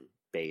prion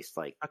based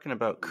like talking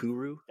about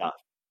kuru stuff.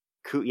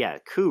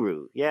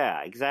 Kuru.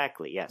 Yeah,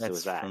 exactly. Yes, it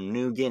was that. From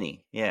New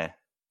Guinea. Yeah,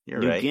 you're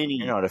New right. Guinea.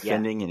 You're not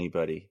offending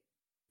anybody.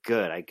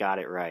 Good, I got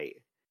it right.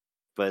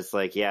 But it's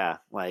like, yeah,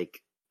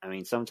 like I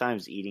mean,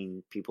 sometimes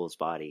eating people's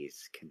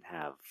bodies can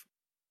have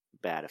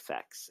bad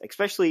effects,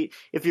 especially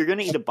if you're going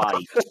to eat a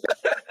body.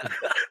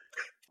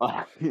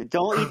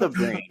 Don't eat the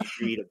brain if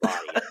you eat a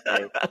body.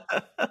 Okay?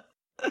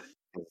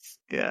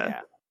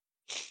 Yeah.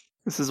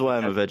 This is why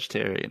I'm a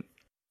vegetarian.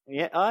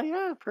 Yeah. Oh,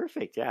 yeah.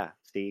 Perfect. Yeah.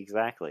 See,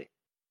 exactly.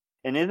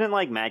 And isn't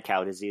like mad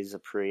cow disease a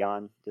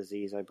prion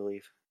disease? I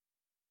believe.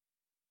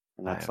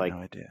 And that's I have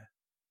no idea.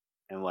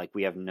 And like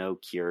we have no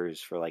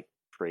cures for like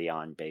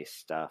prion based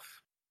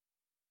stuff.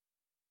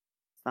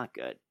 It's not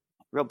good.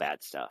 Real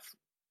bad stuff.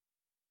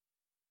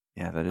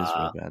 Yeah, that is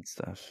real bad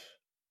stuff.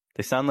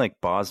 They sound like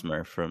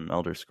Bosmer from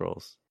Elder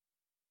Scrolls,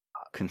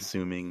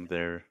 consuming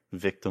their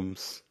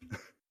victims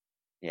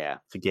Yeah.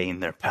 to gain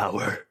their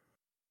power,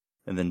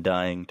 and then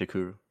dying to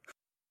Kuru.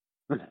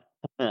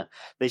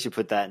 They should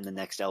put that in the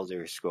next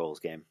Elder Scrolls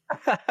game.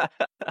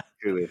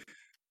 Truly.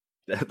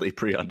 Deadly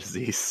prion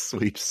disease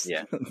sweeps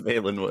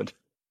Valenwood.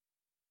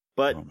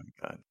 But oh my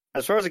god.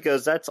 As far as it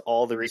goes, that's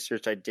all the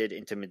research I did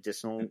into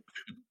medicinal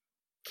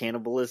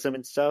cannibalism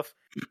and stuff.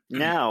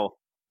 Now,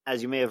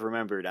 as you may have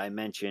remembered, I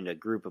mentioned a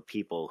group of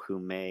people who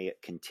may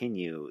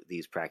continue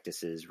these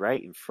practices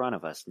right in front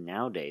of us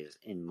nowadays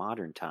in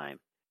modern time.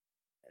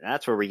 And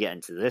that's where we get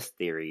into this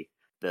theory.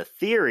 The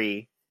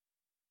theory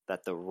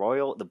that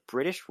the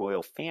British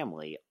royal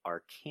family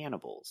are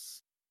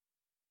cannibals.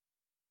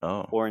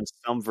 Oh. Or in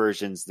some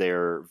versions,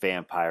 they're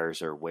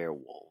vampires or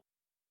werewolves.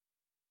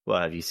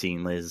 Well, have you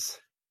seen Liz?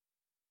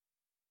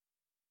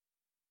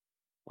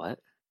 What?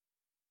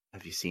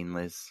 Have you seen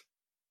Liz?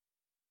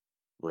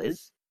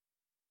 Liz?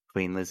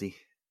 Queen Lizzie?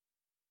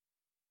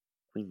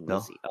 Queen No?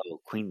 Lizzie. Oh,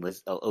 Queen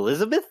Liz. Oh,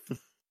 Elizabeth?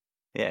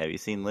 Yeah, have you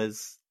seen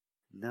Liz?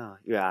 No.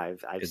 Yeah,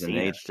 I've She's seen an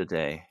her. age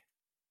today.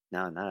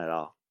 No, not at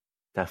all.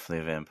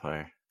 Definitely a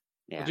vampire.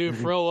 Yeah. Dude,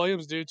 Pharrell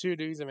Williams, dude, too.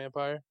 Dude, he's a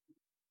vampire.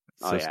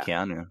 So is yeah.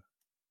 Keanu.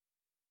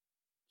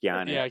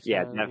 Keanu. Yeah,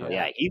 Yeah, Keanu, definitely.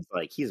 yeah.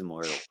 Yeah, he's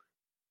immortal.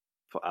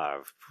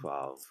 Paul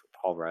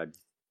Rudd.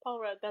 Paul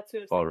Rudd, that's who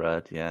it was. Paul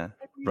Rudd, yeah.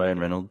 Ryan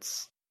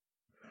Reynolds.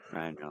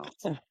 Ryan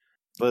Reynolds.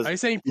 Are you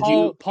saying did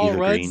Paul Eva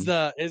Rudd's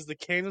Green. is the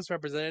Kansas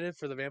representative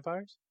for the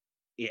vampires?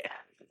 Yeah.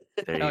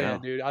 There you Hell go. yeah,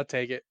 dude. I'll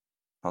take it.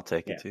 I'll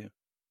take Yeah. it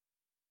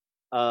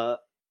too.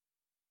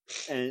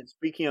 And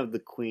speaking of the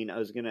Queen, I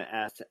was gonna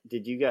ask,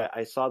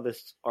 I saw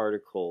this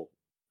article.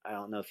 I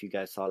don't know if you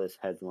guys saw this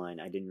headline.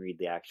 I didn't read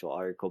the actual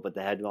article, but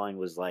the headline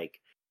was like,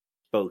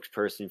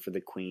 spokesperson for the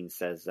Queen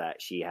says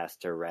that she has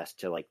to rest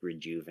to like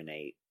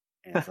rejuvenate.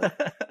 And it's like,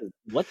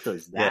 what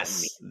does that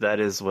Yes, mean? that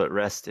is what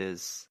rest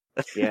is.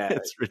 Yeah,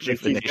 it's like,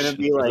 rejuvenation he's gonna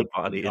be for like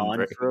the body and gone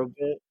brain. for a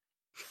bit.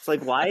 It's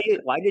like, why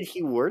did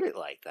he word it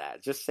like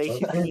that? Just say she's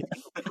gonna take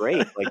a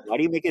break. Like, why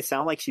do you make it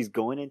sound like she's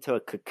going into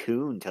a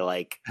cocoon to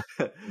like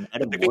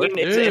metamorph?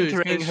 It's Dude,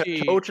 entering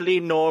her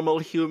totally normal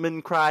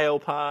human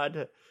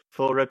cryopod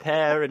for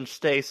repair and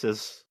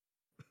stasis.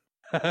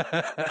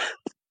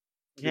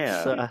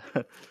 Yeah,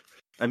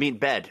 I mean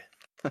bed.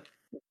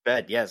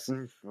 bed. Yes.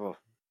 Oh.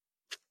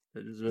 It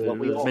is What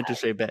we all meant to have.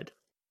 say bed.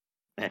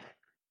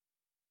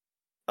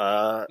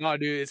 No,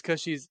 dude, it's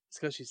because she's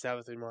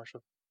Savithy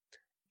Marshall.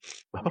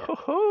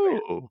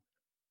 Oh,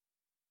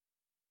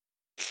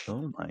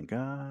 oh my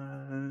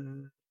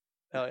god.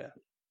 Hell yeah.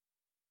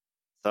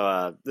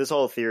 So this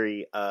whole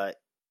theory,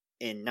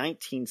 in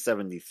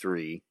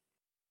 1973,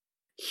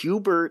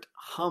 Hubert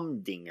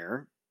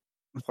Humdinger,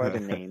 quite a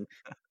name,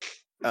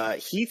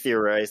 he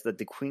theorized that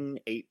the Queen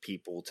ate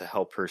people to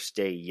help her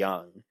stay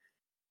young.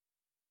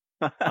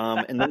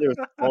 And then there's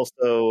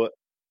also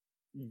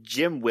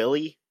Jim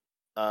Willie.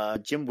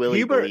 Jim Willie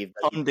Hubert believed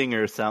that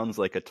Humdinger sounds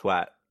like a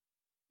twat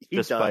he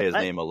just does. by his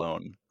name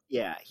alone.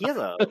 Yeah, he has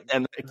a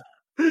And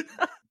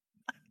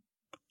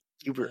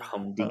Hubert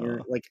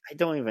Humdinger. Like, I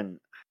don't even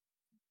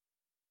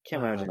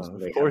can't imagine.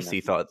 of course, he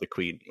thought the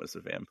Queen was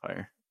a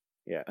vampire.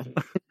 Yeah.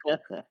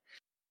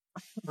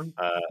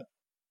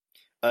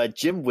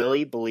 Jim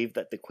Willie believed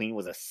that the Queen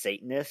was a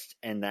Satanist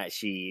and that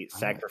she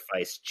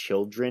sacrificed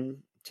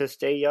children to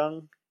stay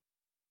young.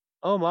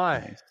 Oh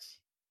my.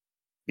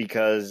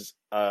 Because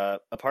a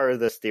part of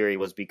this theory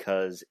was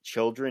because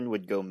children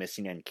would go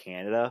missing in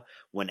Canada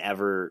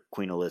whenever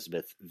Queen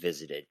Elizabeth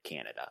visited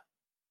Canada.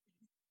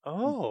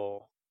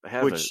 Oh. I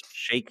have a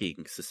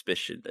shaking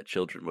suspicion that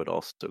children would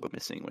also go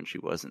missing when she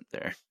wasn't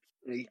there.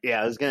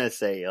 Yeah, I was gonna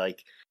say,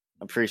 like,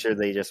 I'm pretty sure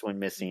they just went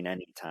missing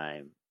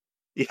anytime.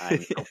 I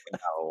mean, not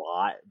a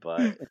lot,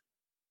 but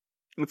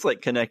it's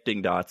like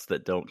connecting dots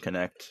that don't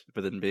connect,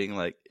 but then being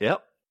like,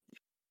 "Yep."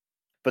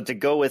 But to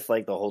go with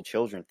like the whole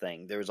children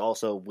thing, there was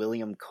also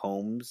William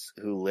Combs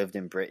who lived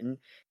in Britain.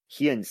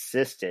 He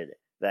insisted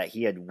that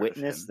he had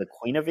witnessed the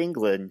Queen of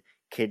England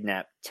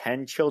kidnap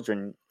 10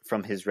 children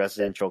from his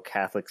residential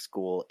Catholic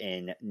school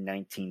in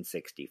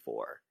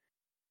 1964.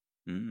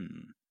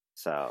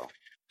 So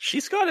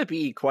she's got to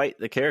be quite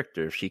the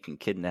character if she can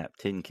kidnap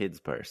 10 kids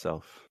by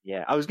herself.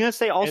 Yeah, I was gonna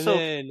say also,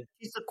 then,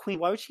 she's the queen.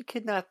 Why would she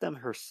kidnap them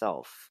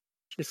herself?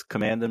 Just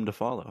command them to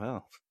follow.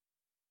 Hell.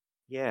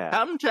 Yeah.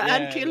 Come to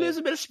Auntie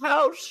Elizabeth's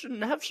house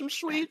and have some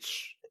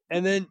sweets.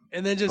 And then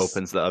just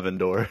opens the oven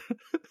door.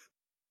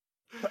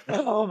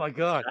 Oh my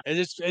god! And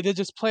then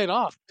just play it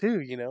off too.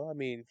 You know, I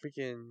mean,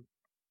 freaking.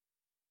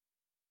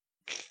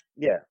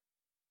 Yeah.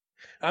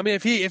 I mean,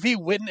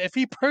 if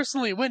he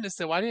personally witnessed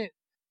it, why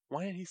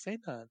didn't he say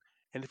none?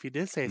 And if he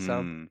did say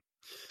something,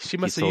 she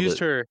must have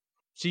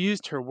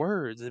used her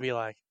words and be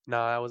like,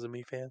 "Nah, that wasn't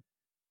me, fam."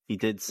 He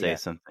did say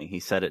something. He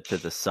said it to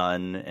the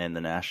Sun and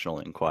the National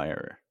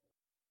Enquirer,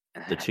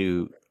 the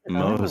two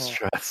most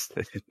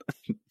trusted.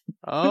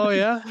 Oh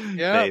yeah,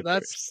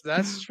 papers.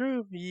 that's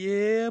true.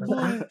 Yeah,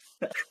 boy.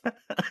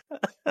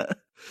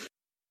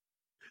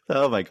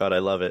 Oh my god, I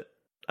love it.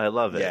 I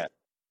love it.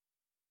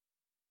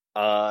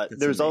 Yeah. It's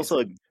There's also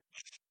amazing.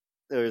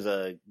 there's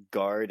a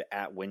guard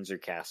at Windsor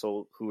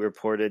Castle who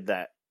reported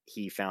that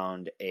he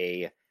found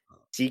a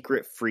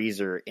secret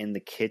freezer in the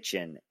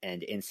kitchen,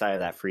 and inside of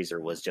that freezer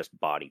was just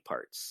body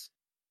parts.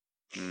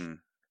 Mm.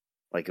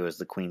 Like it was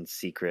the queen's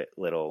secret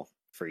little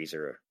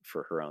freezer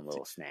for her own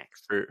little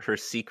snacks. Her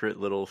secret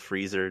little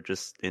freezer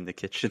just in the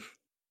kitchen.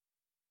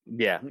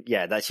 Yeah,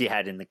 that she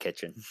had in the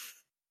kitchen.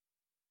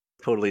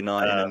 Totally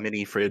not in a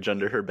mini fridge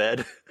under her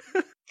bed.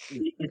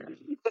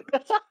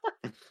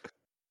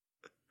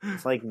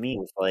 It's like me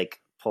with like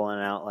pulling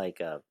out like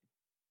a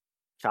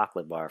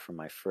chocolate bar from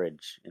my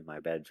fridge in my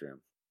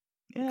bedroom.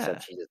 Yeah.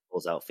 Except she just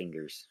pulls out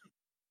fingers.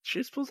 She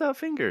just pulls out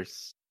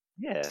fingers.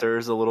 Yeah.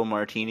 Stirs a little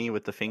martini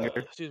with the finger.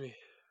 Excuse me.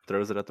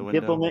 Throws it out the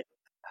Dip 'em window.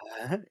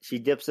 she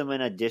dips them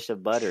in a dish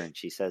of butter and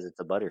she says it's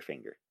a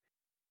butterfinger.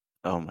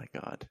 Oh my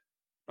god.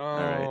 Oh.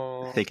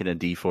 All right. Taking a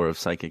D4 of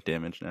psychic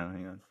damage now.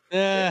 Hang on.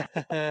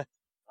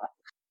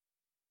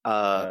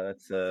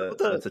 That's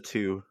a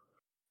 2.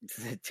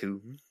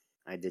 2.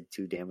 I did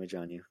 2 damage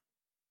on you.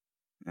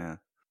 Yeah.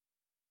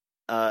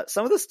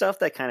 Some of the stuff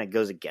that kind of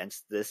goes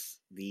against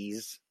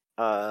these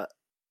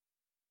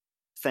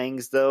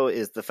things though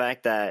is the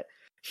fact that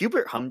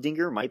Hubert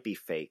Humdinger might be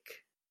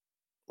fake.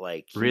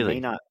 Like he Really? may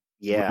not.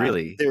 Yeah.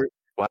 Really?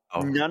 Wow.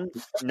 None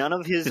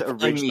of his You're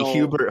telling me original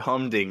Hubert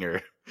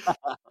Humdinger.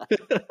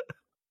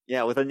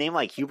 Yeah, with a name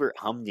like Hubert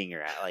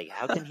Humdinger, like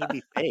how can he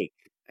be fake?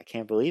 I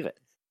can't believe it.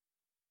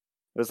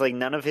 It was like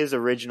none of his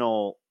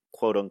original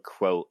quote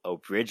unquote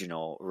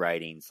original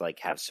writings like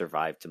have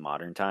survived to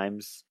modern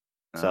times.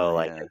 So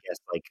I guess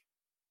like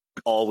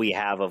all we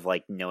have of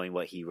like knowing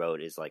what he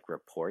wrote is like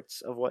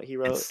reports of what he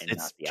wrote. It's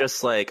not the just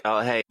actual... like,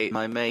 oh hey,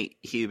 my mate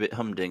Hubert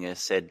Humdinger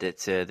said that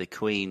the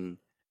Queen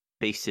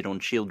based it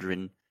on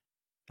children.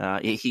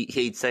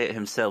 He'd say it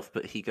himself,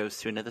 but he goes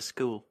to another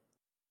school.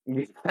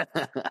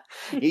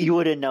 You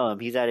wouldn't know him.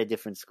 He's at a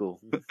different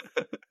school.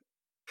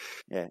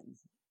 Yeah.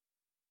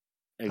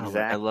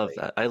 Exactly. I love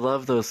that. I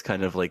love those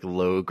kind of like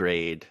low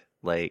grade,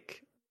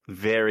 like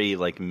very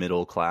like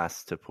middle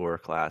class to poor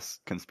class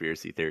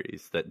conspiracy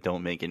theories that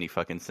don't make any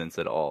fucking sense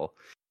at all,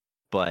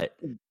 but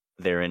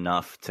they're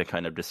enough to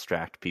kind of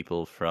distract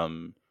people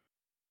from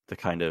the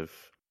kind of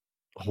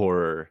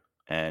horror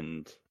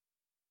and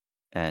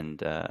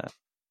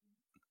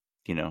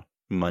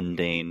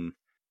mundane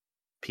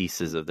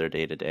pieces of their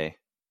day to day.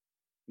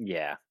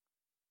 Yeah.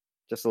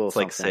 Just a little It's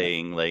like something.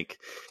 saying like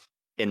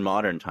in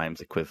modern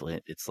times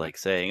equivalent, it's like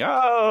saying,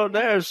 oh,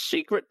 there's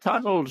secret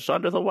tunnels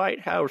under the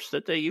White House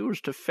that they use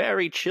to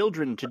ferry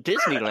children to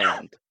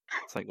Disneyland.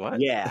 It's like,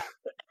 what? Yeah.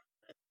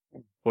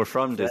 Or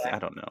from Disney. I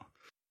don't know.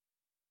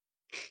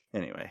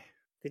 Anyway.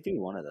 They do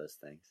one of those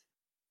things.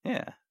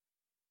 Yeah.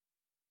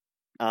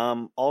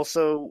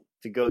 Also,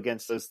 to go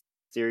against those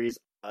theories,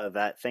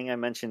 that thing I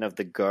mentioned of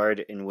the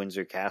guard in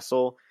Windsor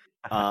Castle,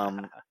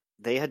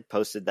 they had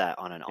posted that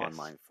on an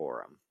online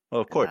forum. Well,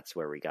 of course. That's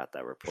where we got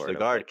that report. The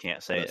guard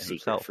can't say it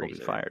himself. He'll be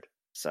fired.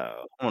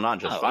 So, well, not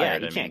just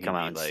fired. Yeah, he can't come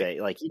out and say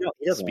like he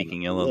doesn't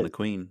speaking ill of the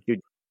Queen.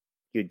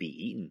 He'd be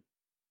eaten.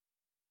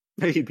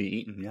 He'd be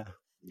eaten. Yeah,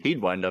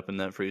 he'd wind up in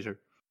that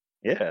freezer.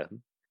 Yeah.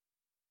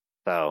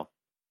 So,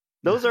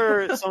 those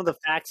are some of the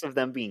facts of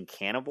them being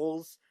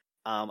cannibals.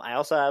 I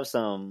also have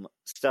some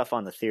stuff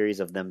on the theories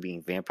of them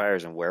being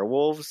vampires and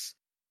werewolves,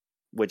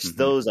 which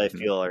those I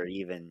feel are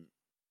even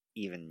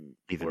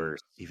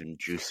worse, even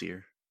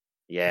juicier.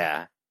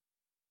 Yeah.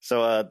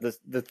 So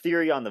the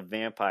theory on the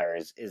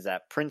vampires is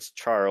that Prince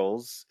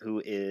Charles, who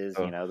is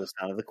the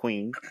son of the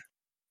Queen,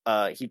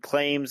 he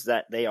claims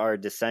that they are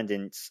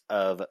descendants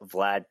of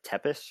Vlad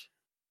Tepes,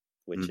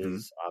 which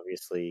is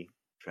obviously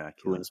Dracula,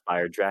 who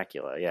inspired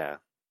Dracula. Yeah.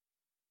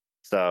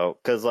 So,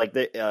 because like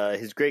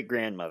his great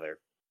grandmother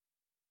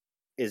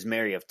is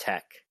Mary of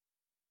Teck,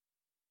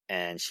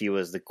 and she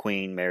was the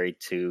queen married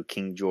to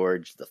King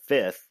George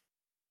V.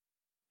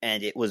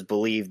 And it was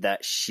believed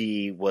that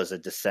she was a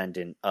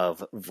descendant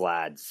of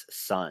Vlad's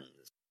sons.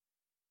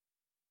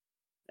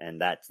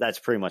 And that's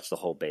pretty much the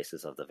whole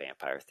basis of the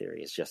vampire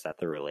theory. It's just that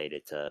they're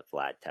related to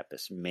Vlad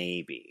Tepes,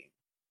 maybe.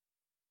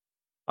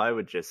 I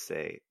would just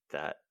say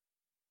that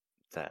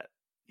that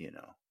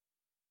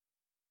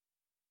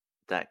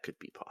could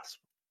be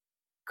possible.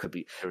 Could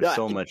be. There was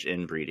so much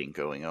inbreeding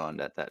going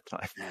on at that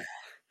time.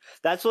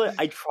 That's what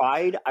I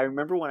tried. I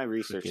remember when I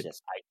researched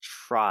this, I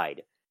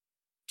tried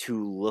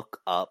to look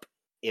up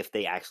if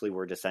they actually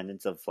were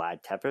descendants of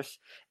Vlad Tepes,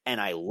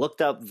 and I looked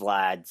up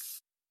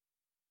Vlad's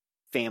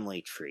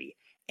family tree,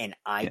 and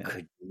I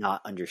could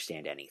not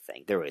understand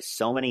anything. There was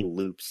so many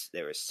loops.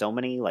 There was so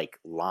many like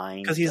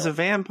lines. Because he's a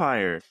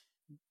vampire.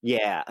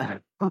 Yeah.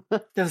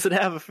 Doesn't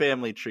have a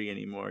family tree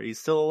anymore. He's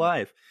still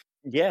alive.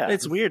 Yeah.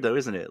 It's weird though,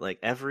 isn't it? Like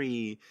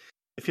it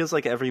feels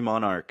like every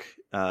monarch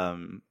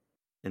in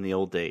the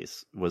old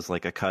days was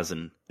like a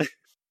cousin.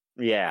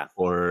 Yeah.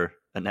 Or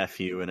a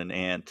nephew and an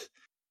aunt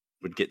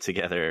would get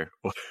together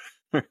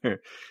or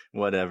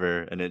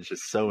whatever, and it's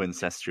just so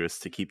incestuous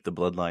to keep the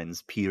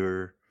bloodlines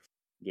pure.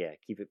 Yeah,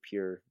 keep it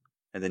pure.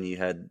 And then you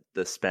had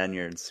the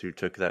Spaniards who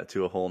took that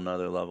to a whole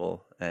nother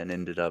level and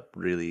ended up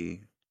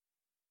really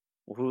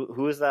Who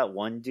was that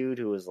one dude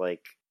who was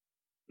like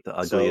the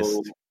ugliest.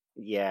 so?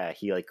 Yeah,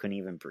 he like couldn't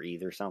even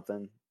breathe or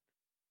something.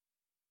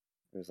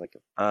 It was like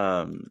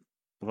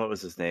What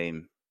was his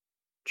name?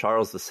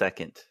 Charles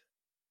II.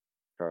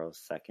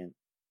 Charles II.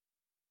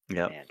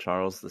 Yep, Man.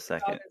 Charles II.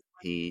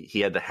 He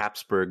had the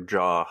Habsburg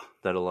jaw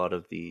that a lot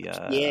of the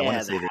I want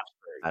to say they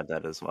had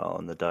that as well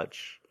in the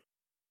Dutch.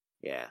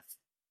 Yeah.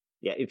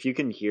 If you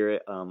can hear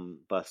it,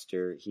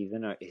 Buster, he's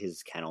in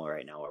his kennel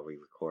right now while we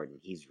record, and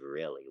he's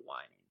really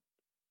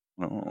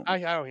whining. Oh, I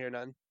don't hear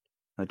none.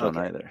 I don't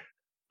Okay. either.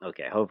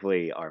 Okay,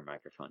 hopefully our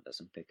microphone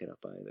doesn't pick it up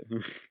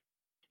either.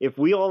 If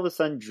we all of a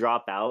sudden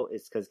drop out,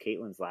 it's because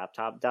Caitlin's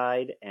laptop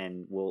died,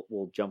 and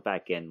we'll jump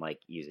back in like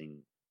using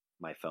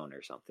my phone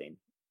or something,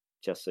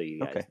 just so you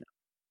guys Okay. know.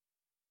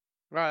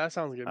 Right, that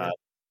sounds good, man.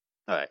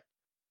 All right,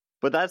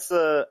 but that's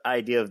the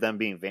idea of them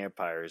being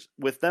vampires.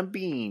 With them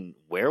being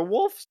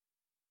werewolves,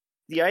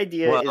 the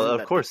idea Well, isn't of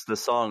that course, the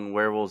song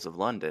 "Werewolves of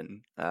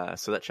London,"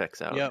 so that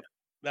checks out. Yep,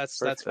 that's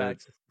Perfect.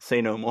 fact.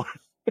 Say no more.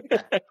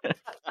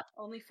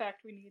 Only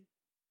fact we need.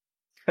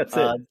 That's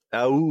it.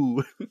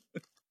 Ow.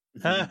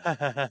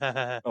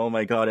 Oh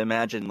my god!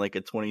 Imagine like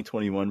a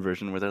 2021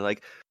 version where they're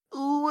like,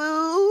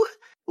 "Ooh,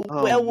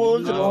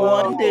 Werewolves of no.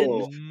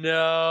 London."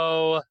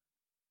 No,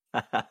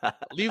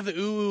 leave the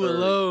ooh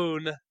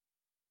alone.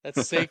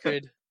 That's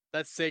sacred.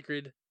 That's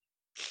sacred.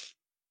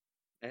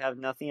 I have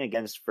nothing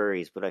against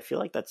furries, but I feel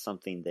like that's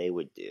something they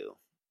would do.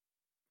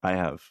 I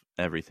have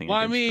everything. Well,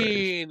 I against furries.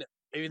 mean,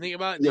 if you think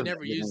about it, they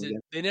never used it.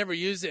 They never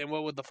used it. And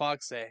what would the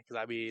fox say?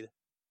 Because I mean,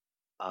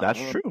 That's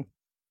true.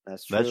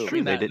 That's true. That's true. I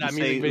mean, They didn't that say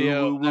music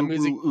video. ooh, That woo,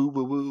 music. woo, ooh,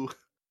 woo, woo.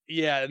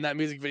 Yeah, and that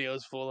music video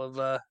is full of.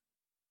 I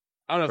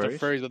don't know if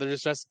they're furries, but they're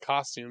just dressed in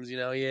costumes. You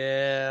know,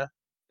 yeah.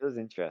 It was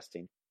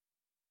interesting.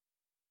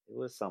 It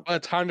was something. What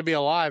a time to be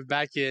alive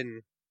back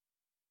in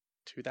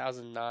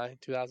 2009,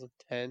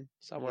 2010,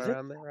 somewhere Was it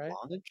around there, right?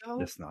 long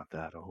ago? It's not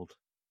that old.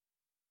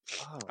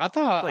 Oh. I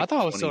thought Like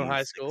I was still in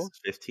high school.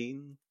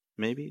 15,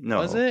 maybe? No.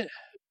 Was it? It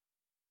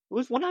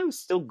was when I was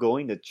still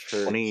going to church.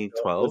 So 2012?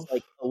 it was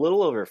like a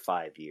little over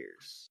 5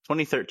 years.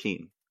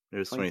 2013. It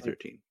was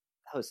 2013.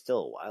 That was still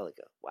a while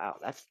ago. Wow,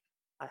 that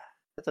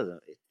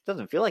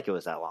doesn't feel like it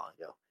was that long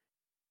ago.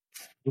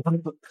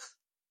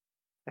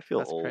 I feel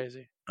That's old.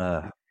 crazy.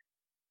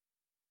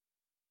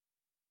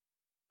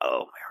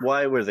 Oh my.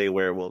 Why were they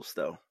werewolves,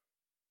 though?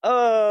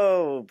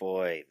 Oh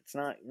boy, it's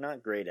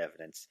not great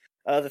evidence.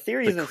 The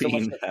theory The isn't so much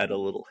queen that had a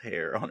little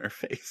hair on her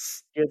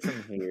face. she had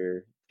some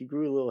hair. She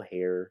grew a little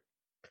hair.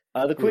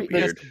 The Grew a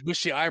queen. beard.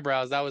 Bushy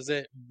eyebrows. That was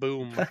it.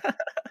 Boom.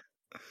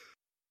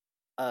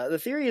 The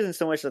theory isn't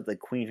so much that the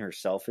queen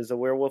herself is a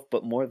werewolf,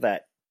 but more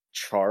that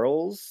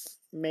Charles,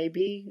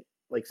 maybe,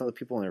 like some of the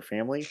people in her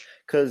family,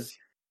 because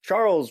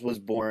Charles was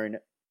born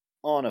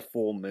on a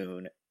full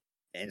moon,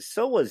 and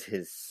so was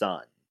his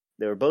son.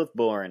 They were both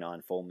born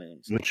on full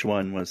moons. Which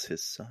one was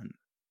his son?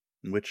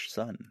 Which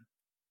son?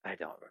 I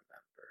don't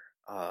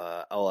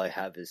remember. All I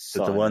have is Is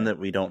son. it the one that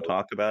we don't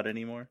talk about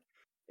anymore?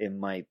 It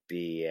might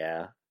be,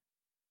 yeah.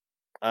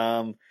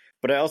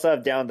 But I also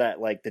have down that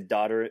like his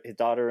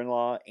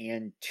daughter-in-law,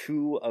 and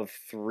 2 of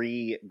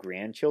 3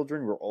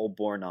 grandchildren were all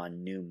born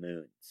on new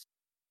moons.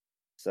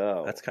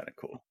 So That's kind of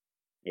cool.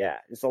 yeah,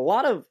 it's a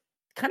lot of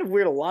kind of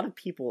weird. A lot of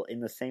people in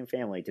the same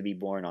family to be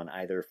born on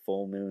either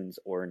full moons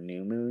or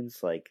new moons.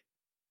 Like,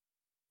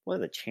 what are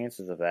the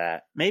chances of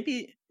that?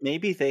 Maybe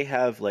they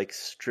have like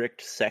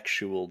strict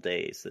sexual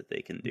days that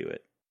they can do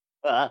it,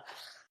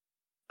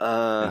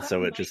 and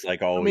so it just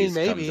like always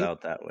comes maybe.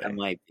 out that way. That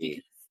might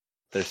be.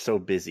 They're so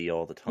busy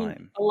all the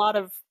time.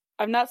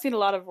 I've not seen a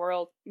lot of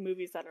royal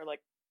movies that are like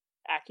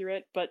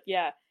accurate, but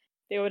yeah,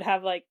 they would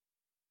have like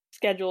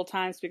scheduled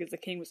times because the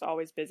king was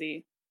always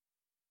busy.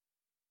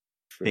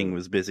 King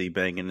was busy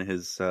banging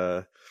his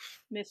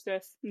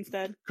Mistress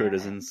instead.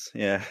 courtesans.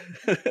 Yeah.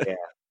 Yeah.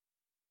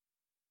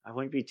 I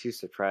wouldn't be too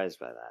surprised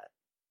by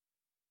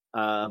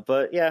that.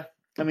 But yeah,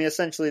 I mean,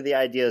 essentially the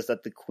idea is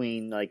that the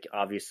queen, like,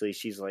 obviously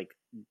she's like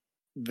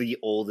the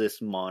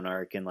oldest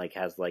monarch and like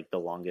has like the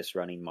longest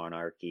running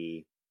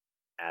monarchy,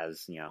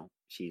 as you know,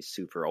 she's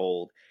super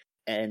old.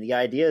 And the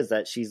idea is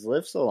that she's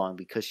lived so long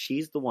because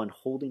she's the one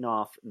holding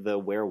off the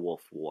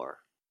werewolf war.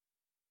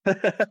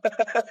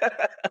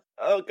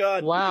 Oh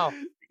God! Wow.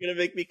 You're gonna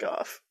make me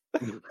cough.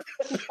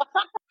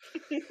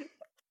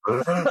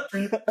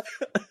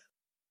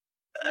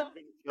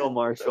 Go,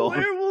 Marshall.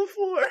 Werewolf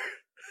war.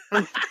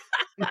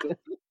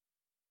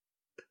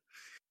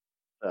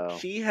 So,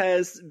 She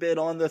has been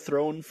on the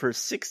throne for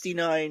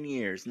 69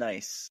 years.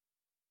 Nice.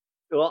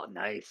 well,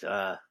 nice.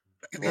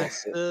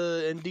 Yes,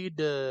 indeed.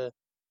 Oh,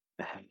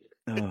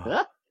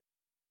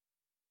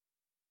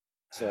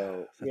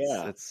 So that's,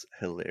 that's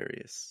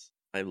hilarious.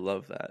 I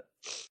love that.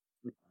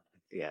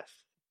 yes.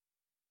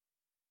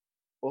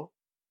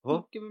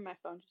 Oh, Give me my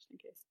phone just in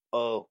case.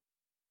 oh.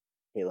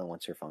 Caitlin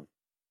wants her phone.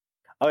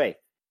 Okay,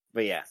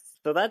 but yeah.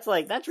 So that's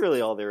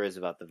really all there is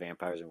about the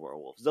vampires and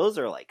werewolves. Those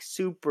are like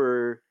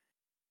super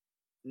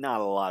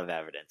not a lot of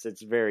evidence.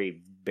 It's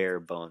very bare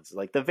bones.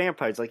 Like the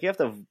vampires, like you have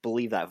to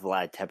believe that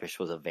Vlad Tepes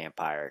was a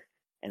vampire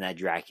and that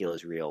Dracula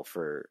is real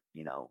for,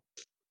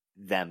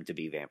 them to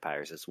be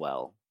vampires as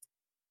well.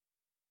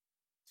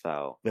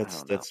 So I don't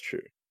know. That's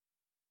true.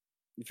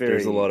 Very,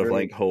 There's a lot of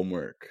very, like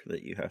homework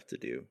that you have to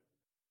do.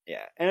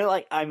 yeah. And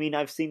like, I mean,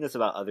 I've seen this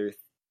about other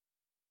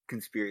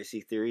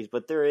conspiracy theories,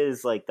 but there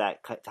is like that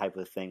type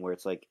of thing where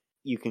it's like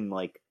you can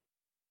like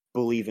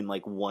believe in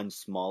like one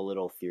small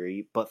little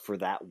theory, but for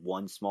that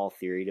one small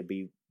theory to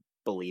be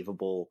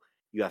believable,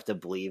 you have to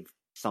believe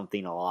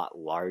something a lot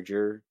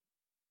larger.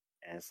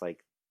 And it's like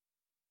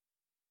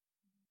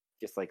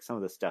just like some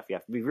of the stuff you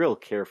have to be real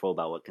careful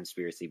about what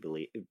conspiracy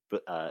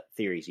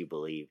theories you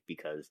believe,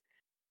 because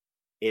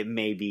it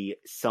may be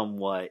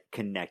somewhat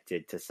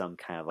connected to some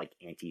kind of like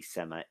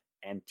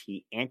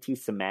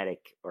anti-Semitic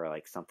or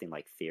like something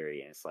like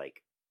theory, and it's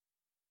like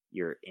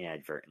you're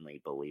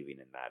inadvertently believing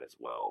in that as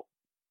well.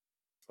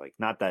 It's like,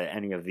 not that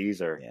any of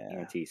these are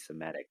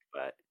anti-Semitic,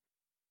 but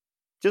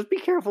just be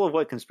careful of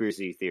what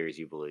conspiracy theories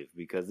you believe,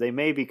 because they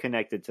may be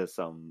connected to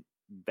some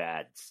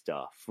bad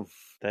stuff.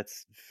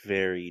 That's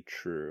very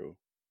true.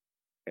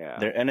 Yeah.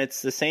 And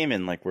it's the same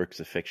in like works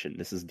of fiction.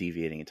 This is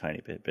deviating a tiny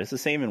bit, but it's the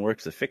same in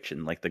works of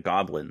fiction, like the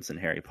goblins in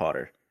Harry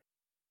Potter.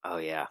 Oh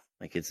yeah.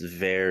 Like it's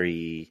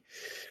very,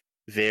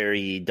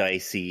 very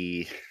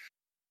dicey.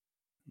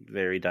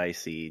 Very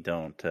dicey.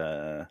 Don't.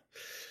 I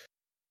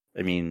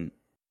mean,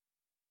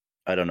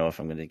 I don't know if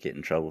I'm going to get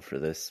in trouble for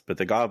this, but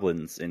the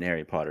goblins in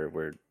Harry Potter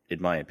were,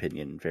 in my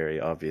opinion,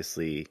 very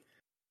obviously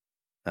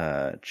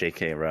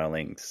J.K.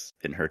 Rowling's,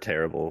 in her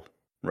terrible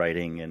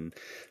writing and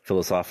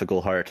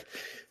philosophical heart,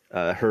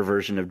 her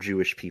version of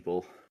Jewish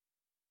people.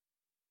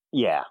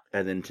 Yeah.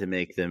 And then to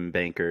make them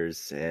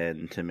bankers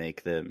and to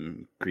make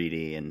them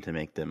greedy and to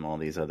make them all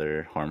these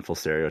other harmful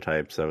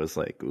stereotypes, I was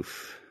like,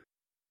 oof.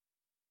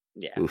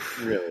 Yeah.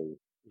 Oof. Really,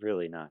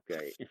 really not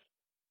great.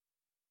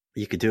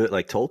 You could do it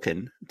like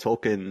Tolkien.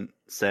 Tolkien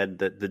said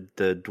that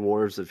the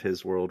dwarves of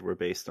his world were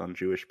based on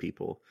Jewish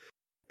people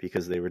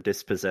because they were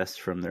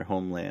dispossessed from their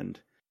homeland,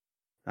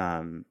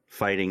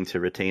 fighting to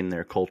retain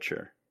their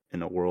culture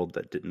in a world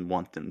that didn't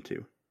want them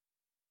to.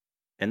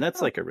 And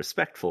that's like a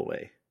respectful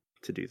way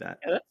to do that.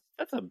 Yeah,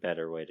 that's a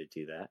better way to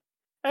do that.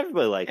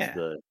 Everybody likes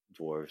the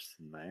dwarves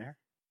in there.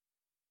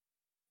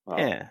 Well,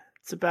 yeah,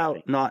 it's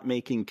about not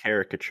making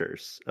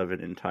caricatures of an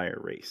entire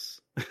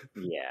race.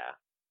 Yeah.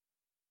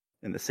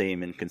 And the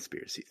same in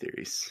conspiracy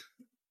theories.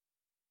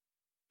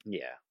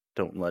 Yeah.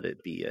 Don't let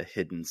it be a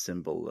hidden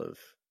symbol of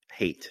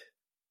hate.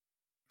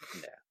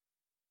 Yeah.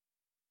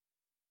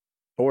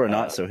 Or a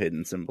not so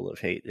hidden symbol of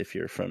hate if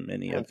you're from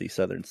any of the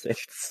southern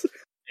states.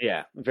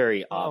 Yeah,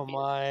 very obvious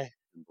my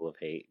symbol of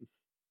hate.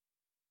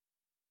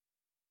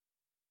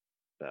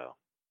 So,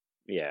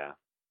 yeah.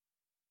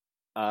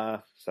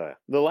 So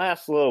the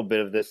last little bit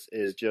of this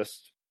is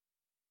just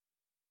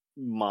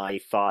my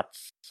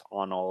thoughts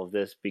on all of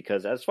this,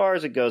 because as far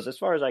as it goes, as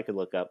far as I could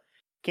look up,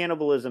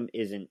 cannibalism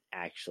isn't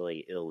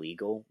actually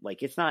illegal.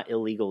 Like, it's not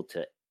illegal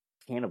to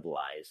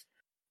cannibalize.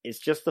 It's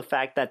just the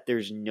fact that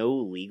there's no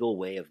legal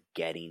way of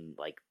getting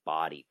like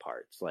body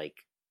parts. Like,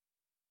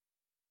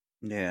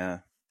 yeah.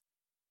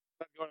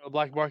 Going to a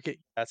black market.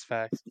 That's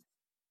facts.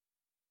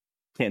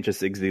 Can't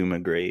just exhume a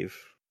grave.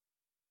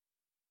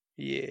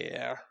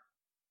 Yeah.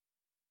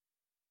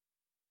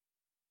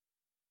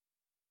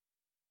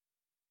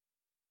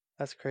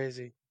 That's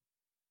crazy.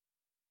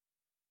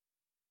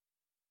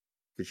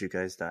 Did you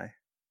guys die?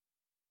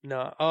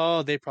 No.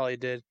 Oh, they probably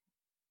did.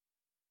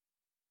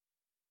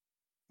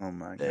 Oh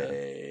my god.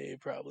 They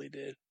probably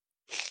did.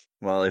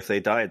 Well, if they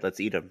died, let's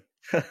eat them.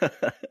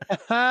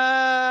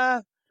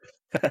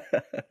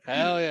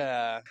 Hell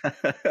yeah.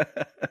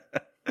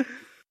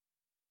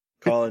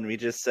 Colin, we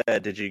just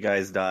said, did you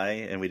guys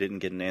die? And we didn't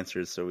get an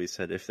answer, so we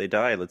said, if they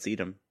die, let's eat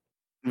them.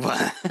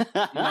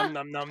 Num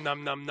num num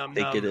num num num.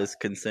 Take it as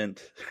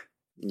consent.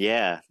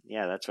 yeah,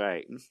 that's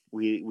right.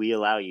 We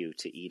allow you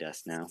to eat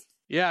us now.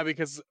 Yeah,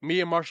 because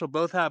me and Marshall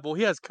both have. Well,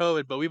 he has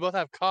COVID, but we both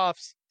have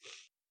coughs.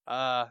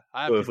 I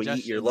have if we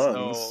eat your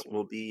lungs,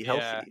 we'll be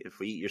healthy. Yeah. If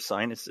we eat your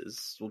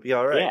sinuses, we'll be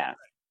all right. Yeah,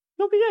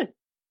 you'll be good.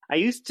 I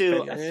used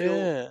to. Yeah. I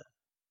feel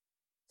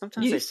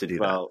sometimes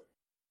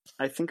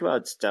I think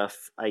about stuff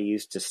I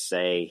used to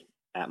say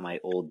at my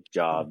old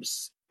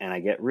jobs, and I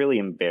get really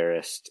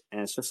embarrassed.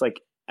 And it's just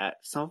like at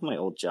some of my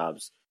old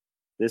jobs,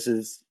 this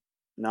is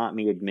not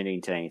me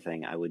admitting to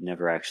anything. I would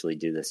never actually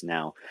do this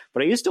now.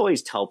 But I used to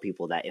always tell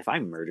people that if I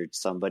murdered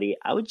somebody,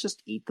 I would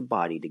just eat the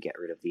body to get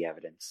rid of the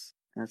evidence.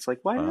 And it's like,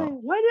 why did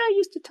I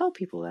used to tell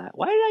people that?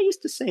 Why did I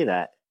used to say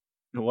that?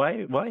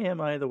 Why am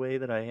I the way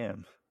that I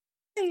am?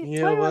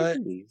 You know what?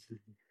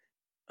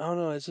 I don't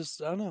know. It's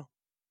just, I don't know.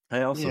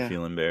 I also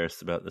feel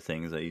embarrassed about the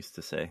things I used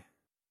to say.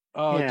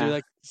 Oh, dude,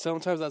 like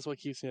sometimes that's what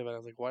keeps me about it. I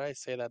was like, why did I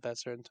say that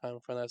certain time in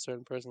front of that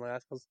certain person?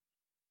 Like,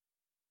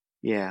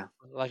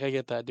 like I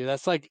get that, dude.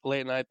 That's like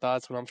late night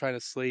thoughts when I'm trying to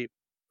sleep,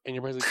 and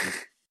your brother's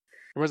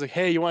like,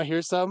 hey, you want to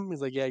hear something?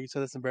 He's like, yeah, you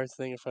said this embarrassing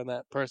thing in front of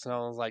that person. I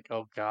was like,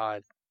 oh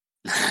god.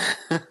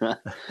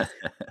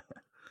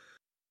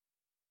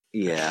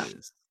 Yeah.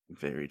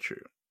 Very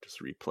true.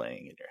 Just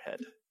replaying in your head.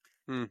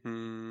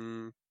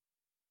 Mm-hmm.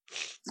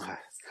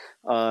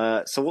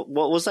 So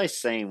what was I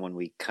saying when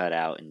we cut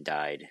out and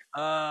died?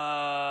 There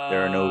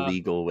are no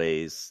legal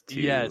ways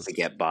yes. To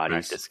get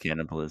bodies. practice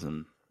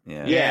cannibalism.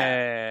 Yeah.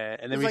 Yeah.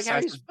 And then It's we like, how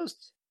are you started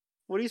supposed?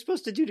 What are you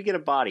supposed to do to get a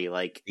body?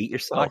 Like Eat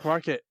yourself. black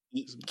market.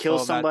 kill Oh,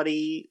 that-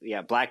 somebody?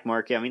 Yeah, black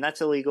market. I mean,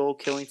 that's illegal.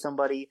 Killing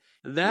somebody,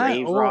 That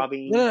grave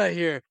robbing. What did I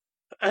hear?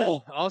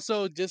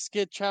 Also, just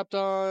get trapped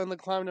on the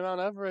climb to Mount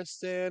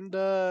Everest and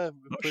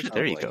push shit,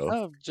 there you boy. go.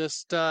 up.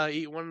 Just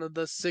eat one of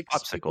the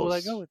 6 people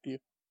that go Popsicles. with you.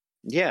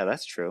 Yeah,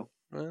 that's true.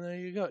 Well, there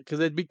you go. Because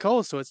it'd be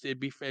cold, so it'd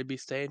be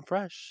staying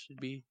fresh. It'd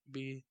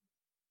be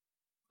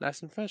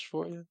nice and fresh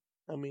for you.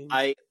 I mean,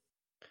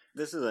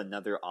 This is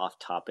another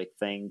off-topic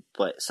thing,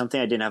 but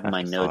something I didn't have in my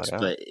Have to thaw notes, it out.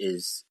 but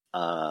is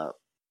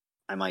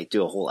I might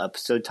do a whole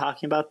episode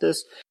talking about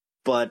this.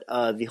 But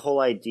the whole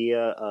idea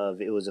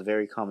of it was a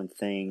very common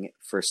thing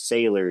for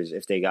sailors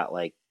if they got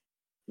like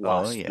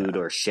lost food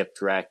or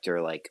shipwrecked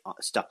or like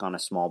stuck on a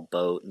small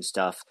boat and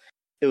stuff.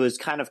 It was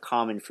kind of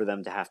common for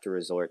them to have to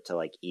resort to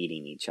like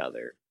eating each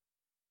other.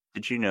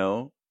 Did you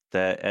know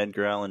that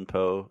Edgar Allan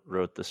Poe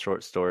wrote the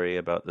short story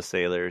about the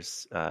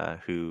sailors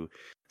who...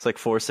 It's like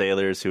 4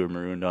 sailors who were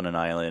marooned on an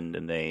island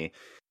and they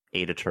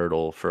ate a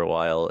turtle for a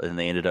while and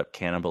they ended up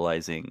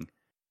cannibalizing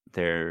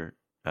their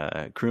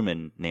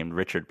crewman named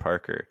Richard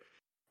Parker.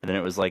 And then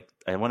it was like,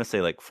 I want to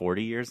say like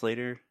 40 years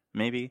later,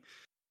 maybe,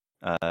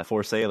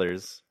 4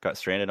 sailors got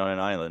stranded on an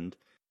island,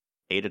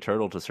 ate a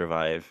turtle to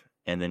survive,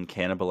 and then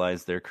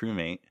cannibalized their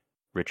crewmate,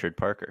 Richard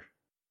Parker.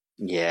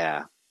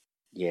 Yeah,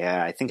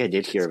 I think I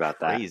did hear about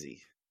that.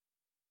 Crazy.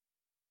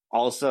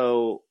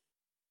 Also,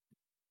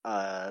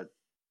 the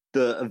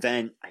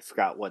event, I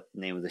forgot what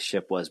the name of the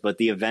ship was, but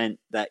the event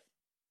that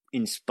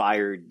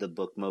inspired the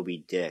book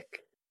Moby Dick.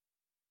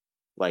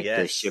 Like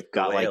the ship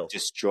got like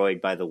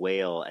destroyed by the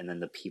whale, and then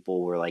the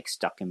people were like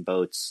stuck in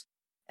boats,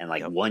 and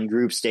like one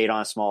group stayed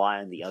on a small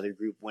island, the other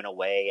group went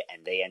away,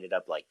 and they ended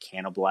up like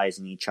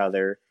cannibalizing each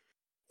other.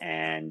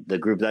 And the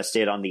group that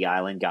stayed on the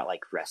island got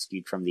like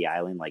rescued from the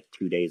island like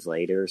 2 days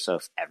later. So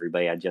if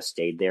everybody had just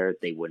stayed there,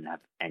 they wouldn't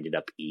have ended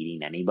up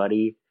eating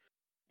anybody.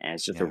 And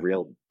it's just a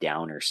real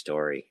downer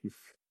story.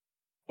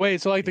 wait,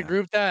 so like the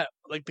group that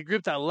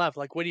left,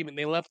 like what do you mean?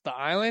 They left the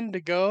island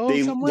to go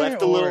They somewhere?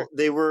 left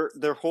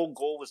their whole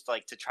goal was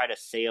like to try to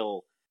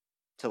sail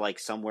to like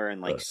somewhere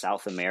in like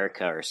South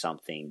America or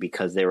something,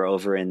 because they were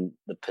over in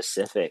the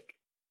Pacific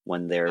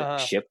when their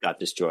ship got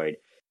destroyed.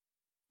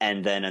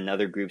 And then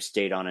another group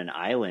stayed on an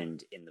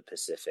island in the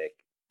Pacific,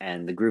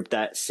 and the group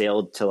that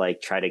sailed to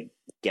like try to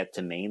get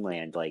to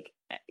mainland like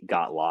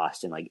got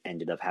lost and like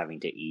ended up having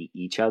to eat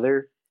each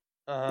other.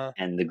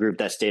 And the group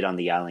that stayed on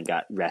the island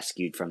got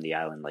rescued from the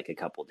island like a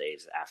couple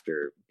days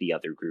after the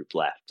other group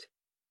left.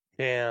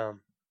 Damn.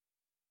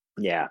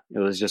 Yeah, it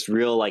was just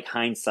real like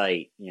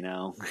hindsight, you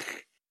know.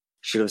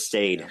 Should have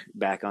stayed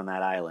back on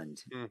that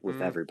island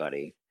with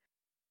everybody.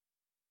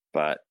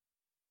 But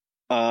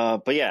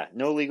yeah,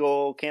 no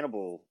legal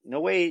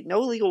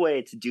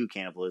way to do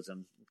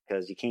cannibalism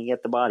because you can't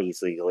get the bodies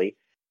legally.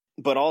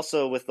 But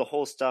also with the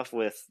whole stuff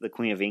with the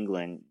Queen of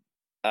England,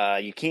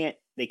 they can't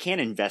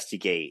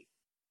investigate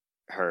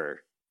her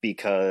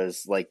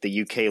because like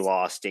the UK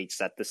law states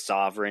that the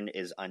sovereign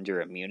is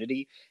under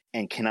immunity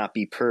and cannot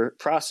be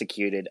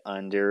prosecuted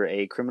under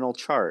a criminal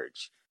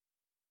charge.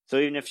 So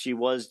even if she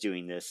was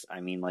doing this,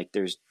 I mean, like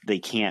they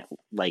can't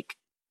like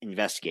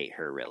investigate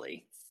her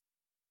really.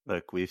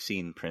 Look, we've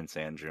seen Prince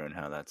Andrew and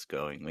how that's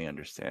going. We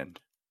understand.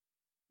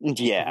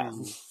 Yeah.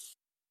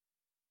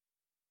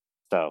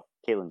 So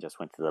Caitlin just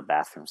went to the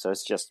bathroom, so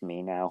it's just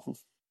me now.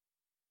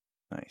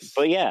 Nice.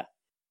 But yeah.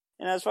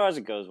 And as far as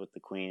it goes with the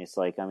Queen, it's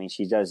like, I mean,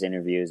 she does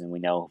interviews and we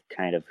know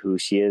kind of who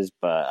she is,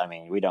 but I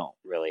mean, we don't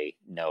really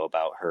know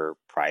about her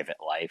private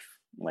life.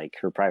 Like,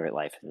 her private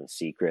life is a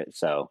secret,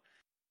 so.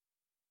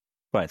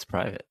 But it's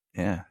private,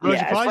 yeah. Bro,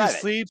 she probably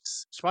just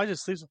sleeps. She probably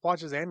just sleeps and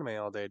watches anime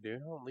all day, dude.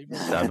 Don't leave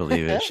her. I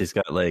believe it. She's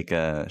got like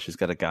she's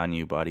got a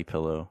Ganyu body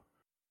pillow.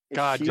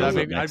 God, dude,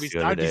 I'd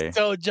be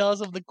so jealous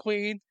of the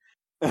Queen.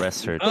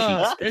 Rest her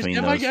cheeks between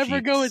if those I ever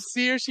cheeks. go and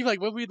see her, she like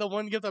would be the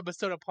one gift I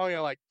bestowed upon you.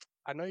 Like,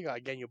 I know you got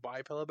a Ganyu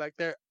body pillow back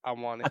there. I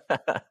want it.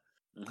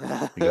 We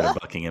go to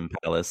Buckingham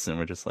Palace and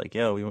we're just like,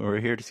 yo, we're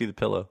here to see the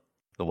pillow.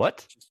 The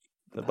what?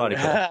 The body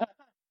pillow.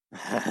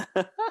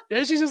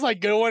 Yeah, she's just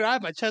like going. I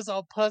have my chest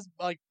all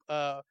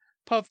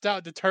puffed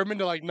out, determined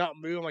to like not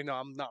move. I'm like, no,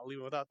 I'm not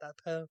leaving without that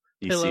pillow.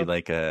 You see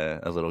like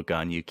a little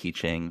Ganyu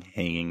keychain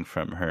hanging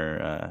from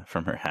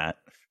her hat.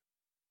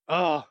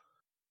 Oh,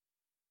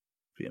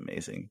 be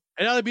amazing.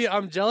 And either be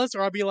I'm jealous,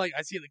 or I'll be like,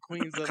 I see the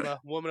Queen's a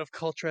woman of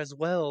culture as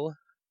well.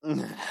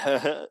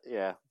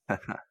 Yeah.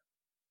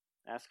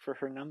 Ask for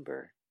her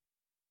number.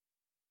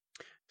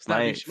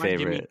 My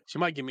favorite. She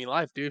might give me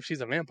life, dude, if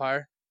she's a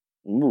vampire.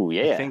 Ooh,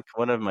 yeah. I think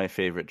one of my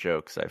favorite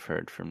jokes I've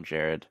heard from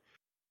Jared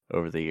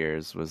over the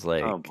years was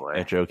like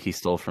a joke he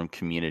stole from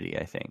Community,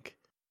 I think.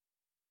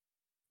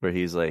 Where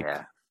he's like,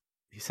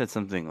 he said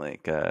something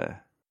like,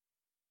 what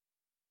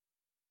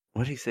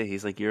did he say?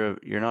 He's like, you're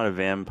not a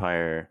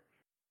vampire,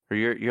 or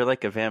you're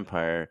like a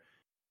vampire.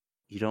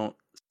 You don't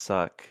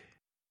suck.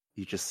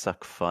 You just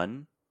suck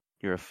fun.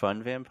 You're a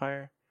fun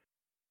vampire.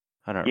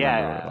 I don't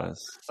remember what it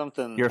was.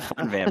 Something. You're a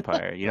fun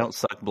vampire. You don't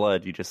suck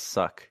blood. You just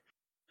suck.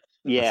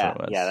 Yeah, That's what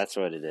it was. yeah, that's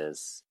what it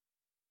is.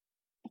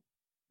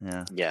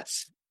 Yeah.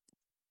 Yes.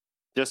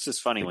 Just as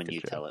funny Pretty when good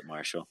you joke. tell it,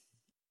 Marshall.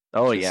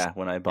 Oh Just- yeah,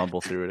 when I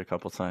bumble through it a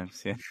couple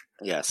times. Yeah.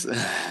 Yes.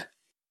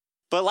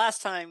 But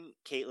last time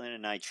Caitlin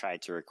and I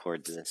tried to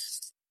record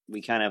this,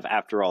 we kind of,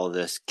 after all of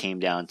this, came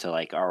down to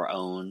like our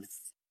own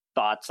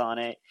thoughts on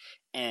it.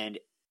 And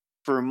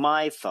for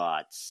my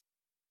thoughts,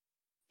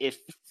 if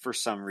for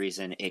some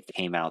reason it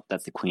came out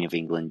that the Queen of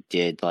England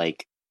did,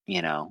 like,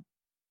 you know,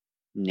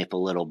 nip a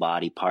little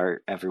body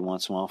part every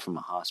once in a while from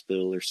a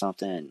hospital or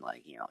something and,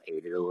 like, you know,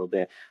 ate it a little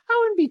bit, I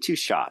wouldn't be too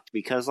shocked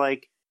because,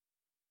 like,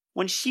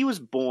 when she was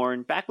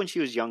born, back when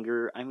she was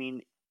younger, I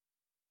mean,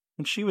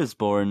 When she was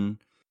born,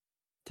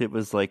 it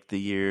was like the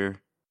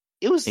year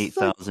it was like,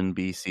 8000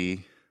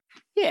 BC.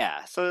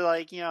 yeah, so,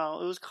 like, you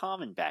know, it was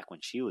common back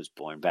when she was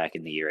born, back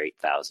in the year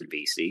 8000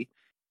 BC.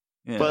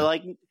 Yeah. But,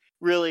 like,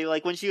 really,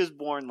 like, when she was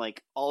born,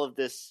 like, all of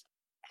this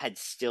had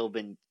still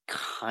been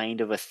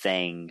kind of a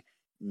thing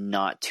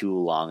not too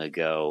long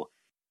ago.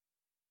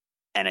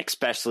 And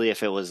especially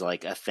if it was,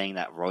 like, a thing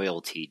that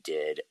royalty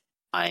did,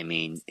 I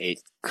mean, it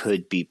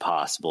could be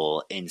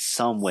possible in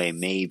some way,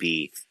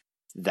 maybe,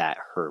 that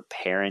her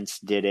parents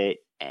did it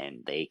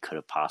and they could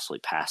have possibly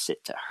passed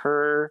it to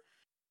her.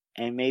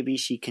 And maybe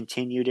she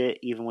continued it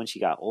even when she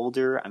got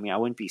older. I mean, I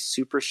wouldn't be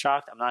super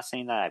shocked. I'm not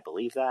saying that I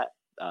believe that.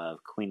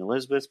 Queen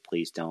Elizabeth,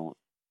 please don't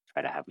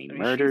try to have me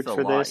murdered she's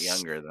for a lot this.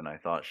 younger than I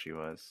thought she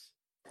was.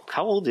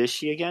 How old is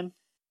she again?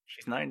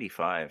 She's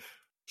 95.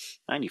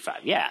 95.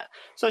 Yeah.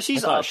 So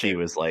she's I thought up she there.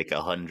 was like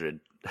 100.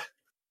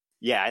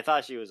 Yeah, I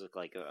thought she was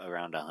like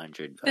around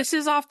 100. But... This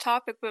is off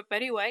topic, but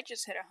Betty White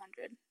just hit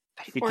 100.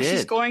 She Or did.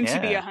 she's going to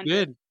be Yeah. 100.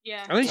 Did.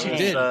 Yeah. I think she Dang.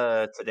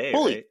 did. Today,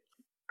 Holy- right?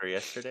 Or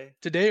yesterday?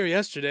 Today or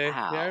yesterday.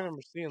 Wow. Yeah, I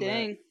remember seeing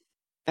Dang.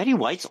 Betty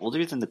White's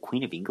older than the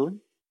Queen of England?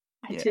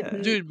 I Yeah. didn't.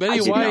 that. Dude, I Betty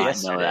did White. not know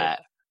yesterday.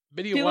 that.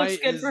 Betty She looks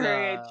White good is for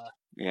her age.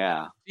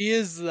 Yeah. she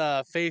is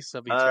the face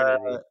of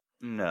eternity.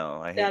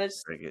 No, I hate That to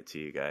is- break it to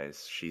you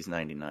guys. She's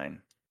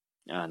 99.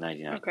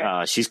 99.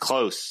 Okay. She's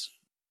close.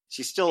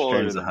 She's still She older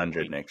turns than the 100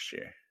 Queen. next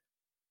year.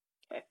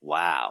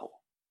 Wow.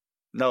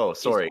 No,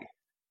 sorry.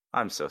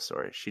 I'm so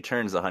sorry. She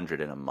turns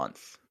 100 in a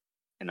month.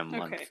 In a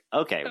month. Okay.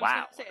 Okay, I was wow.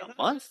 gonna say, In I a thought it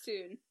month? was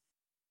soon.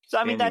 So,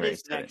 I mean, that January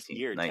is next 17th,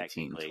 year,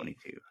 technically.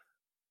 1922.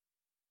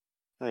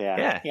 Oh, yeah.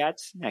 Yeah. Yeah,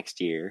 it's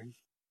next year.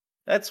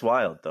 That's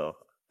wild, though.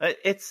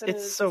 It's That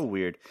it's is. so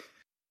weird.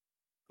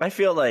 I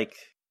feel like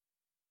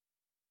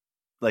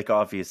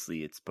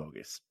obviously it's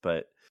bogus,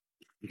 but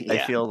I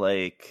Yeah. feel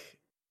like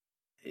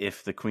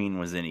if the queen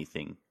was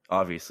anything,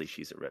 obviously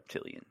she's a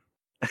reptilian.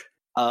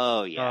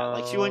 Oh, yeah.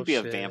 Like, she wouldn't be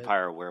Oh, a shit.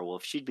 vampire or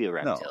werewolf. She'd be a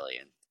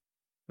reptilian.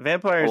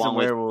 Vampires Along and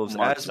with werewolves,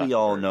 Mark as we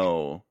all Zuckerberg.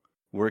 know,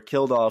 were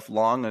killed off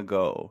long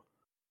ago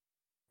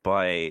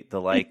by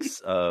the likes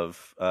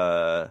of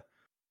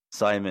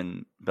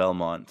Simon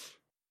Belmont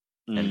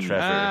and Mm.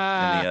 Trevor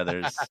and the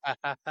others.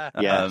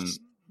 Yes.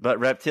 But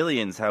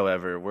reptilians,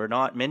 however, were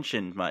not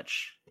mentioned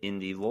much in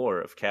the lore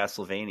of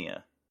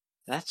Castlevania.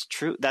 That's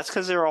true. That's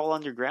because they're all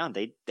underground.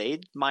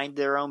 They mind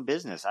their own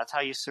business. That's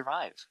how you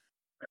survive.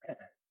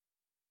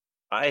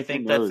 I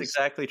think Who that's knows?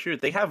 exactly true.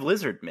 They have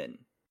lizardmen.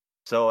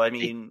 So, I They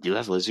mean, do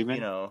have lizardmen?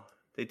 you know,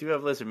 they do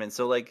have lizardmen.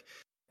 So, like,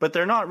 but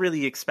they're not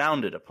really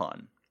expounded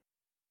upon.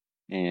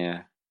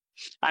 Yeah.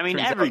 I mean,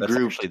 Turns out every that's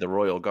group. actually the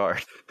Royal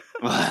Guard.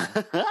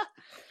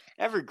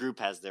 Every group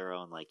has their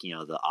own, like, you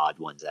know, the odd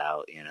ones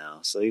out, you know.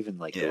 So even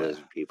like Yeah. the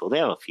lizard people, they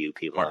have a few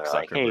people Mark that are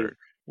like, hey,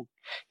 Zuckerberg.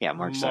 yeah,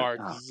 Mark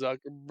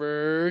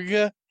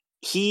Zuckerberg.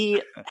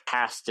 He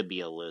has to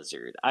be a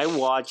lizard. I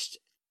watched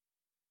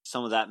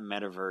some of that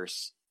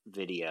metaverse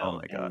video. Oh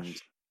my gosh.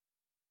 And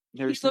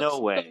there's He looks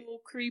no way so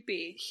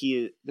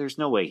creepy. there's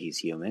no way he's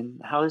human.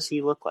 How does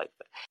he look like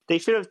that? They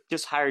should have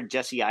just hired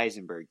Jesse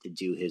Eisenberg to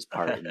do his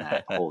part in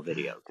that whole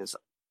video.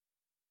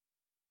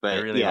 But I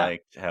really yeah.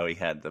 liked how he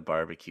had the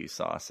barbecue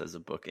sauce as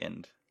a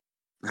bookend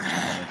on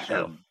the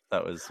show.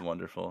 That was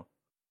wonderful.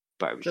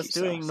 Barbecue Just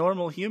doing sauce.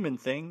 normal human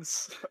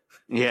things.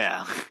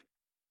 Yeah.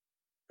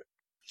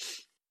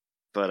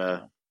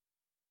 But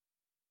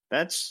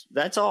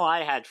that's all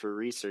I had for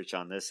research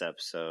on this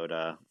episode.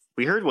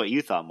 We heard what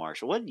you thought,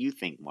 Marshall. What do you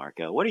think,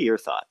 Marco? What are your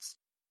thoughts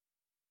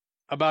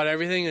About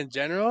everything in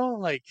general?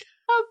 Like,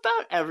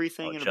 about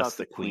everything Oh, and just about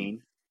the the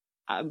Queen?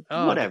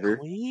 oh, Whatever. the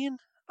Queen?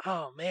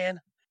 Oh, man.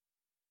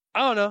 I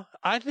don't know.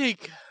 I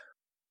think,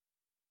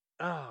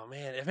 oh,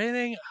 man, if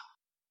anything,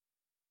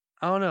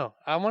 I don't know.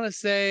 I want to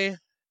say,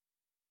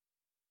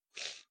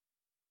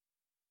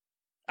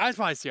 I'd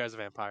probably see her as a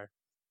vampire.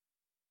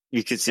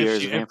 You could see her as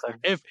a she- vampire.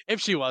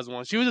 If she was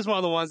one. She was just one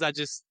of the ones that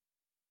just,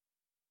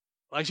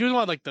 like, she was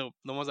one of, like, the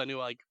ones I knew,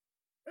 like,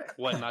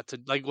 what not to,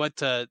 like, what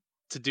to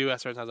do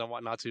at certain times and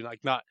what not to, like,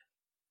 not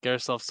get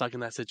herself stuck in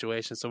that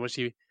situation. So when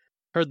she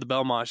heard the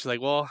Belmont, she's like,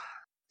 well,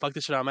 fuck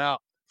this shit, I'm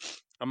out.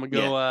 I'm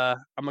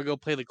gonna go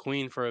play the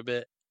Queen for a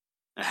bit.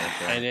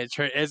 And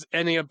it's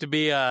ending up to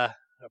be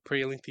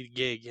pretty lengthy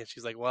gig, and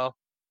she's like, "Well,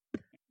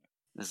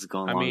 This is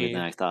going I longer mean,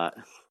 than I thought.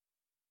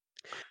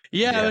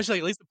 yeah." Yeah. She's like,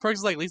 "At least the perks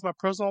is like, at least my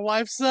personal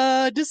life's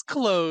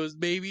disclosed,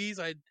 babies.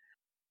 I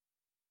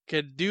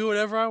can do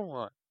whatever I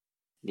want."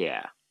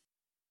 Yeah.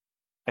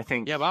 I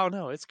think. Yeah, but I don't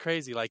know. It's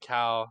crazy, like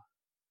how,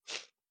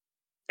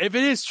 if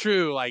it is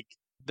true, like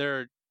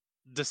they're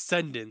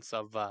descendants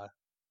of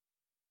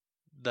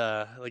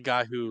the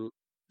guy who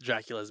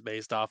Dracula is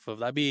based off of.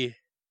 That'd be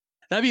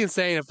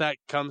insane if that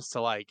comes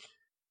to like,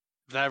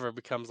 if that ever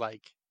becomes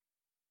like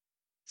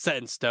set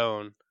in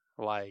stone.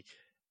 Like,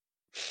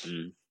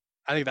 Mm.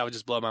 I think that would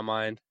just blow my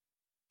mind.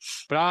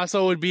 But I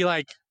also would be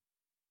like,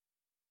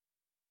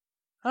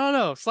 I don't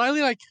know,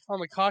 slightly like on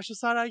the cautious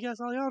side, I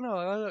guess. I don't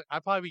know.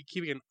 I'd probably be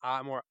keeping an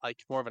eye more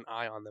of an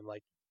eye on them,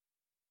 like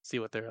see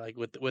what they're like,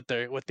 what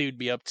they would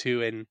be up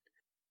to, and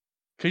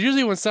because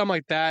usually when something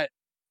like that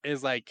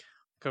is like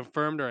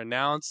confirmed or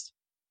announced,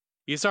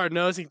 you start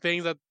noticing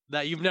things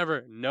that you've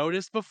never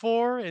noticed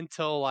before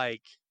until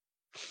like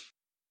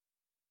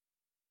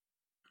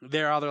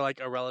they're either like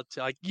a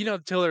relative, like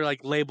until they're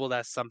like labeled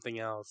as something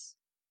else.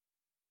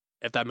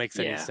 If that makes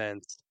any Yeah.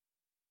 sense.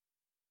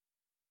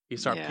 You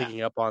start Yeah.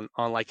 picking up on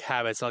like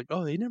habits, like,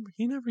 oh, he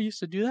never used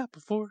to do that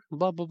before,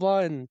 blah blah blah,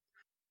 and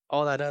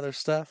all that other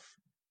stuff.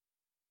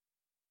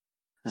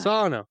 Huh. So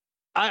I don't know.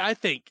 I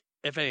think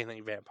if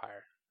anything,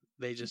 vampire.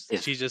 She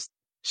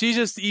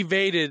just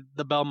evaded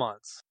the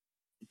Belmonts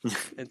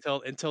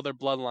until their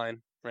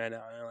bloodline ran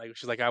out, and like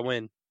she's like, I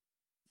win.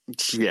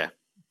 Yeah.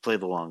 Play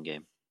the long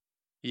game.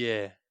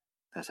 Yeah.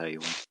 That's how you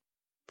win.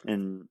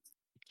 And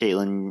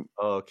Caitlin,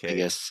 Okay. I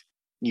guess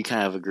you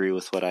kind of agree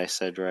with what I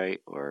said, right?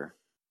 Or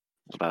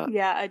about?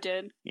 Yeah, I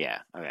did.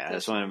 Yeah. Okay. I That's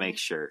just want to fine. make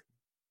sure.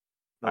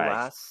 The All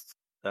right.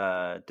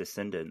 last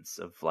descendants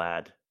of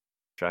Vlad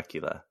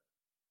Dracula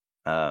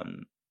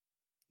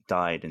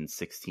died in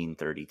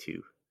 1632.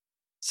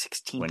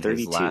 When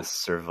his 1632.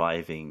 last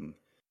surviving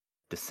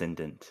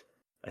descendant,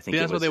 I think See,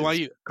 it that's what was they want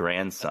his you-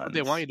 grandsons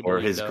they want you to or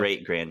believe, his though.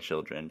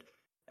 great-grandchildren,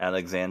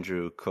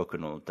 Alexandru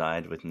Coconul,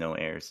 died with no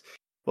heirs.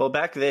 Well,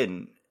 back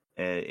then,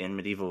 in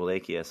medieval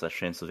Wallachia /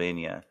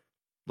 Transylvania,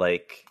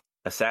 like,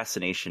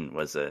 assassination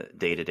was a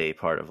day-to-day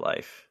part of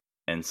life.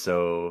 And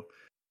so,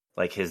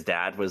 like, his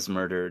dad was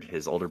murdered,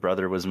 his older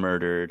brother was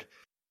murdered,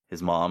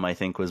 his mom, I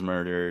think, was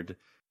murdered.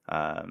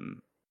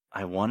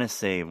 I want to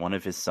say one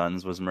of his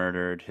sons was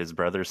murdered, his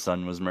brother's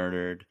son was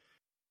murdered.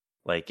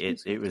 Like,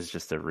 it was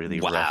just a really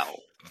rough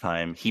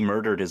time. He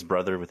murdered his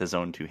brother with his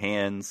own two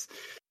hands.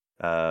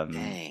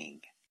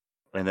 Dang.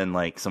 And then,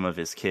 like, some of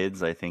his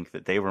kids, I think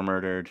that they were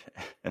murdered.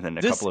 And then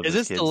a This- couple of is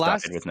his this the kids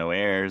last- died with no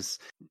heirs.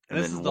 And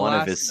this then is the one of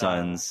last, his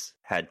sons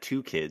had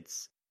two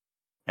kids.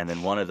 And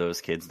then one of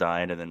those kids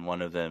died, and then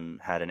one of them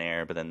had an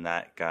heir, but then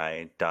that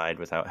guy died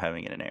without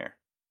having an heir.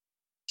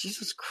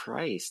 Jesus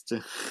Christ.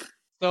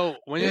 So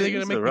when It are they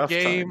was gonna a make the rough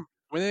game? time.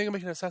 When are they gonna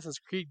make an Assassin's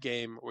Creed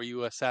game where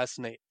you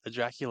assassinate the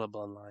Dracula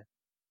bloodline?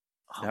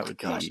 Oh That my would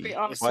gosh. be be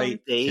awesome.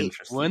 quite They-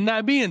 interesting. Wouldn't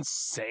that be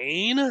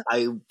insane?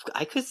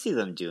 I could see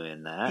them doing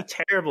It'd that.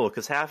 be terrible,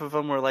 because half of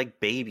them were like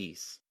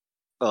babies.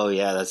 Oh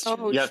yeah, that's true.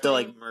 Oh, You have to true.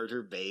 like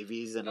murder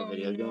babies in a Oh,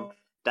 video game. no.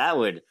 That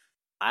would.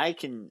 I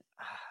can.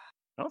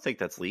 I don't think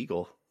that's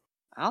legal.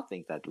 I don't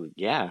think that would.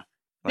 Yeah.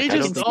 Like, They I don't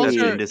just think that's alter.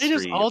 They industry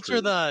just alter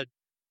approved. the.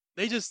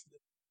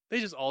 They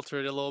just alter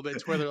it a little bit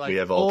to where they're like We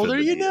have altered older,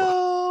 the you deal.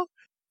 know.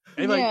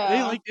 And like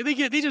Yeah.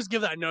 they just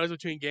give that noise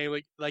between game,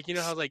 like you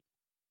know how like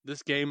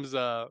this game's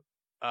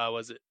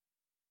was it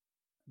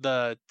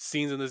the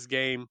scenes in this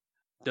game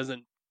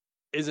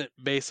isn't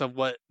based on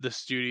what the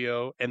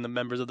studio and the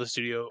members of the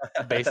studio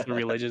based their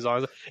religions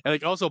on. And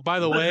like also, by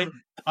the way,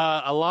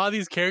 a lot of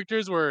these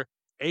characters were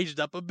aged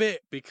up a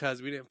bit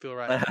because we didn't feel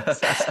right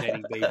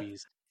assassinating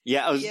babies.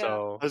 Yeah. I was. Yeah.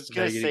 So I was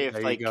gonna say if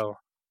there like you go.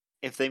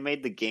 if they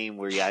made the game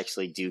where you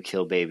actually do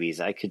kill babies,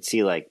 I could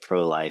see like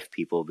pro-life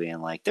people being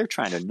like they're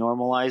trying to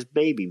normalize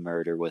baby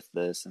murder with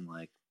this and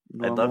like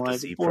normalize I'd love to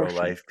see abortion.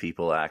 pro-life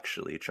people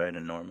actually try to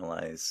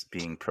normalize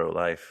being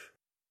pro-life.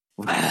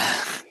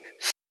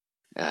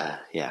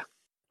 Yeah.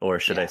 Or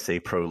should Yeah. I say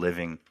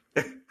pro-living?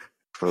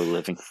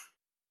 Pro-living.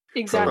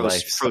 Exactly.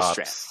 Pro-life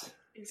Pro-strap. stops.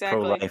 Exactly.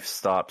 Pro-life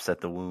stops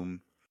at the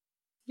womb.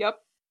 Yep.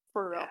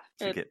 For real.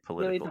 To It get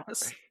really political.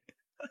 does.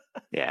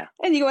 Yeah.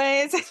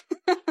 Anyways. Those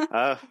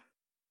Well,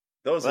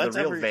 are that's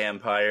the real every-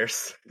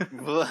 vampires.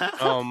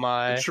 Oh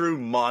my! The true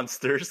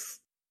monsters.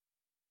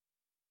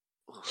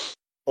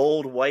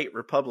 Old white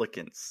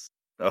Republicans.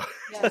 Oh.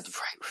 Yes. That's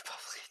right,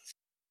 Republicans.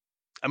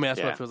 I mean, that's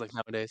what Yeah. it feels like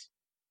nowadays.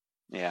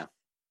 Yeah.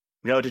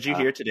 No, did you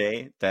hear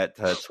today that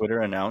Twitter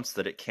announced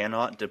that it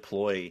cannot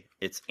deploy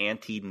its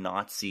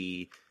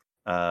anti-Nazi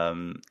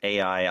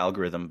AI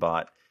algorithm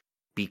bot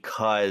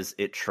because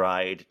it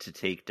tried to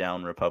take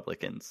down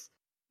Republicans?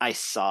 I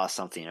saw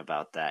something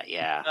about that.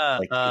 Yeah.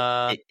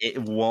 Like it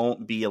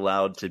won't be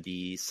allowed to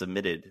be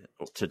submitted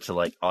to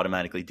like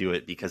automatically do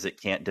it because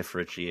it can't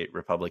differentiate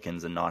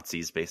Republicans and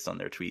Nazis based on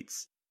their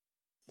tweets.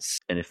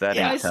 And if that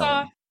Yeah, ain't I saw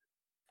telling,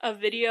 a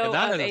video Yeah, of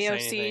that doesn't say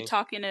AOC anything.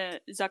 talking to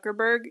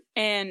Zuckerberg,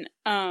 and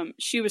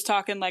she was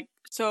talking like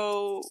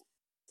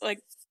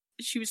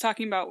she was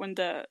talking about when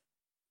the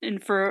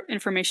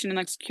information and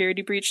like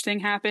security breach thing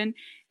happen,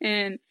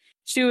 and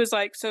she was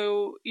like,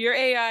 "So your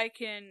AI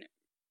can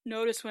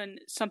notice when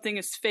something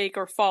is fake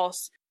or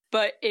false,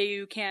 but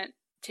you can't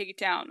take it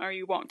down, or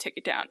you won't take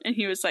it down." And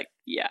he was like,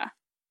 "Yeah."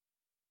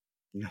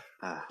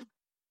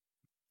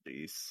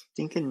 Jeez.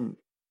 Thinking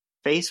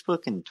Facebook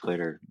and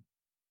Twitter.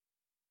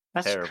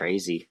 That's Terrible.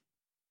 crazy.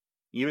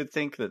 You would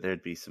think that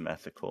there'd be some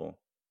ethical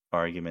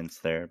arguments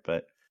there,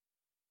 but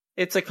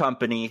it's a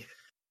company.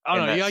 I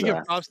don't know. And You gotta that's-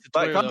 give props to But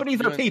Twitter. though,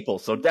 companies for are doing- people,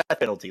 so death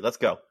penalty. Let's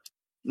go.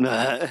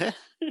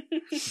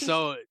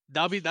 So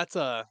that'd be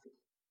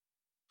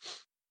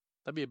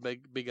a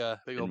big old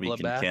And we can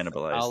bloodbath.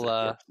 cannibalize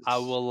their corpses. I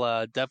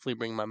will definitely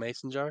bring my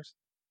mason jars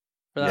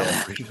for that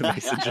Yeah, bring the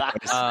mason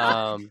jars.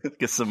 one.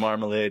 Get some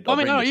marmalade. I I'll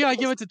mean, bring no, the you gotta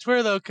shells. give it to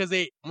Twitter though, because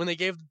when they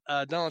gave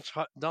Donald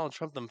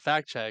Trump them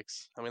fact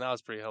checks. I mean, that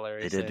was pretty They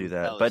hilarious. did do and-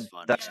 that, That was but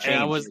funny. that's Yeah, changed.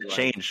 that was-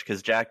 Changed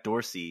because Jack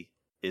Dorsey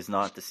is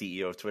not the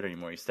CEO of Twitter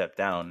anymore. He stepped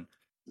down,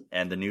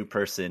 and the new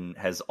person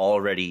has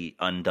already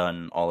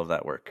undone all of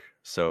that work.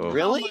 So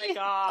Really? Oh my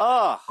god.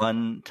 Oh,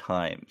 fun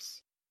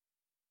times.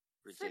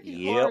 Freaking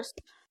Yep. horse.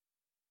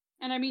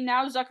 And I mean,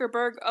 now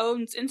Zuckerberg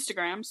owns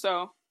Instagram,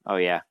 so oh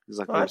yeah.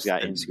 Zuckerberg's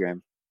got been-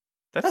 Instagram.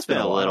 That's That's been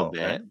a little while,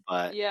 bit, right?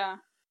 but yeah.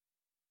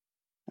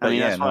 I mean,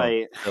 yeah, that's no,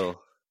 why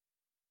still.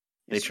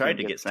 They tried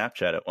to get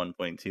Snapchat at one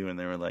point too, and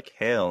they were like,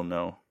 "Hell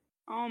no!"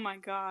 Oh my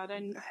god,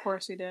 and of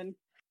course he did.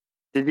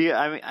 Did you?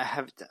 I mean, I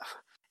have.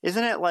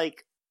 Isn't it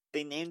like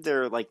they named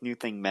their like new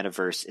thing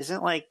Metaverse?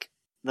 Isn't like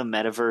the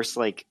Metaverse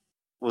like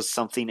was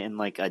something in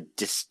like a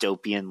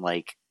dystopian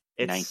like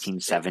It's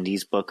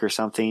 1970s book or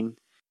something?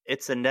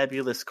 it's a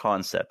nebulous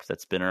concept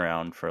that's been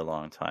around for a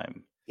long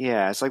time.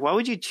 Yeah, it's like why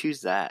would you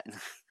choose that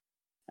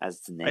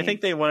as the name? I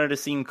think they wanted to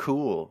seem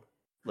cool.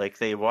 Like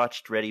they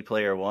watched Ready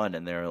Player One,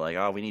 and they were like,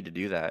 "Oh, we need to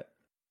do that."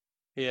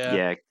 Yeah.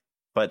 yeah,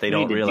 But they We don't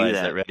need to do realize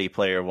that. that Ready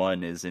Player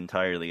One is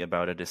entirely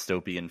about a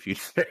dystopian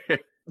future.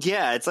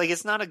 yeah. It's like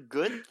it's not a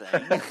good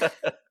thing.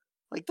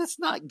 Like that's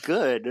not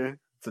good.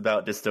 It's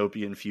about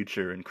dystopian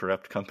future and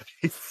corrupt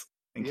companies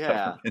and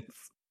Yeah.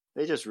 governments.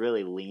 They just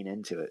really lean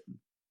into it.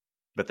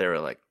 But they were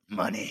like,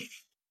 money.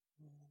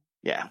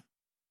 Yeah.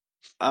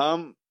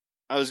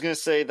 I was gonna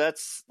say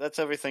that's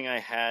everything I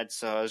had.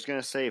 So I was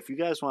gonna say if you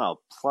guys want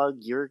to plug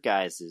your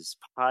guys'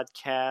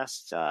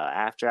 podcast,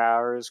 After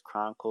Hours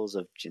Chronicles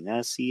of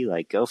Genesi,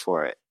 like go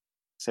for it.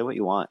 Say what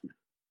you want.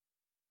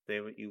 Say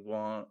what you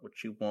want, what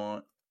you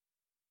want.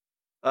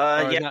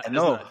 Or Yeah, not-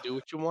 no. not do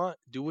what you want.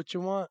 Do what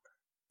you want.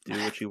 Do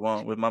what you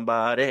want with my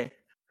body.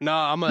 No,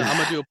 I'm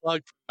gonna do a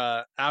plug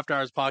for After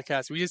Hours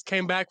podcast. We just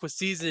came back with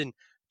season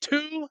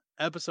 2,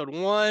 episode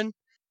 1.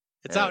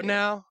 It's Hell out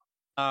yeah.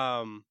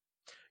 now.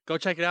 Go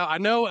check it out. I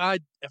know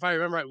if I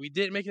remember right, we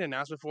didn't make an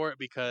announcement for it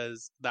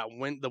because the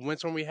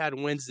windstorm we had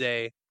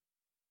Wednesday,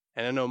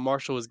 and I know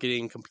Marshall was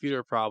getting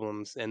computer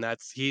problems, and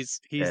he's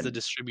the And-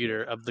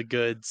 distributor of the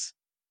goods.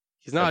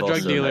 He's not I've a drug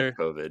also dealer, had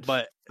COVID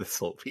but this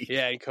whole week.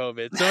 yeah, and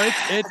COVID. So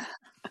it's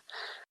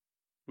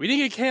we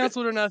didn't get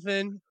canceled or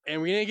nothing,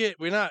 and we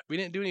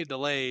didn't do any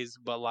delays,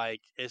 but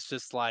like it's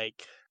just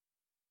like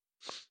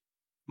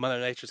Mother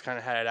Nature's kind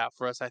of had it out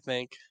for us, I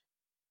think.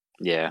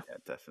 Yeah. Yeah,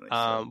 definitely.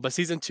 So. But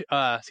season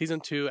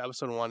 2,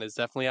 episode 1 is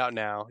definitely out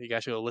now. You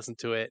guys should go listen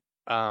to it.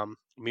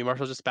 Me and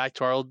Marshall just back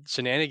to our old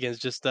shenanigans.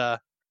 Just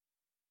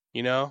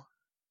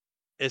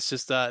it's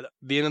just the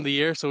end of the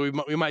year, so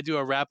we might do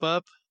a wrap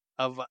up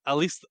of at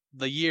least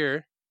the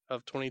year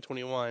of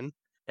 2021.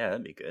 Yeah,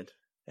 that'd be good.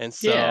 And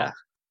so Yeah.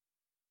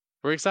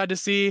 we're excited to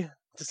see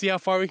how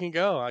far we can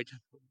go. Like,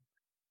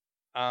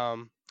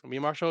 me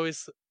and Marshall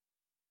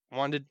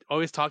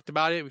always talked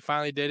about it. We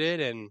finally did it,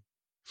 and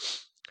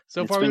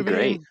so It's far been we've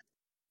great.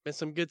 been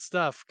some good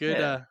stuff. Good,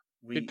 Yeah.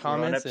 good We're on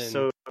comments and-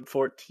 episode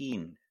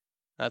 14.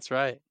 that's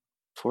right.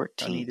 How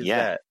 14. neat is Yeah.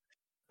 that?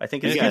 I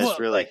think You it's guys just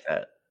really- like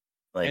that.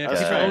 Like, And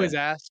that's people right. always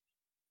ask.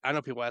 I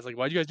know people ask like,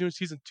 "Why do you guys do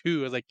season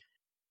 2?" I was like,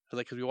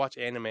 because we watch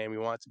anime and we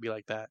want it to be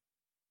like that.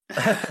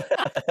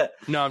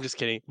 No, I'm just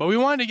kidding. But we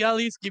wanted to at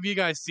least give you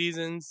guys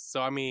seasons. So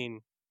I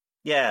mean,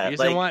 yeah, we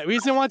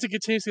just didn't want to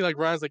continuously like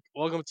runs like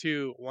welcome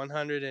to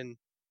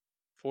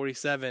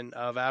 147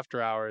 of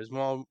After Hours.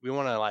 Well, we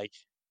want to like.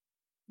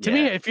 To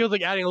me, it feels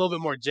like adding a little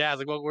bit more jazz.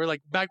 Like, well, we're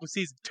like back with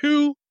season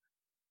 2.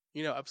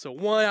 Episode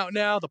 1 out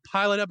now, the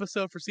pilot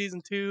episode for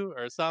season 2,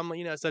 or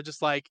something. So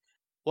just like,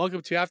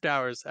 welcome to After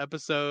Hours,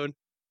 episode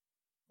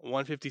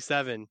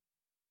 157, and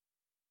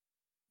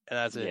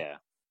that's it. Yeah.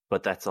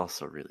 but that's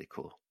also really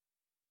cool.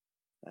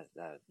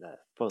 That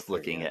both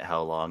Looking at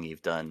how long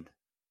you've done.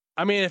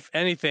 I mean, if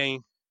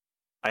anything,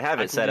 I have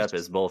I it can set up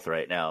just- as both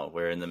right now,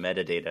 where in the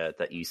metadata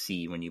that you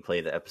see when you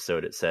play the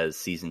episode, it says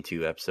season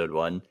 2, episode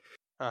 1.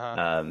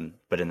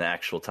 But in the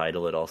actual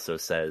title, it also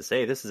says,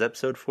 hey, this is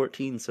episode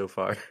 14 so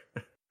far.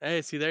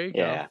 Hey, see, there you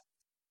Yeah.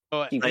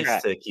 go. So, Keep Nice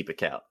track. to keep a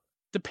count.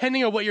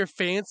 depending on what your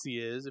fancy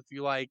is, if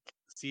you like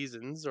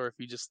seasons or if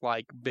you just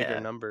like bigger Yeah.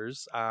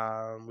 numbers,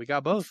 we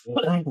got both.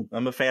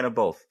 I'm a fan of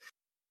both.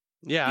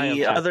 Yeah, I am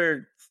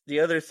The too.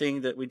 other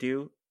thing that we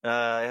do,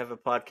 I have a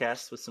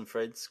podcast with some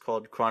friends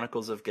called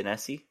Chronicles of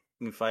Genesi.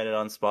 You can find it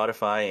on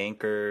Spotify,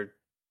 Anchor,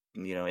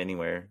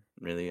 anywhere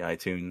really,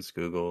 iTunes,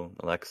 Google,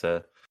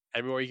 Alexa,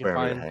 Everywhere you can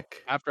wherever the find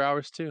heck. After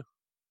Hours too.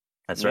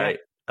 That's Yeah.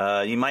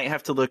 right. You might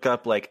have to look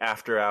up like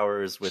After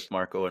Hours with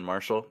Marco and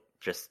Marshall,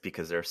 just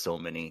because there are so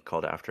many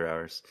called After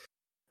Hours.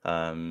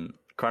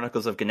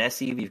 Chronicles of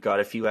Ganesi, we've got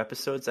a few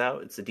episodes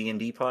out. It's a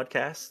D&D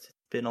podcast. It's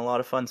been a lot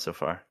of fun so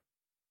far.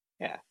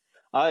 Yeah.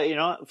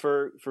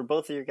 For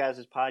both of your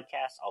guys'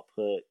 podcasts,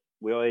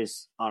 we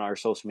always on our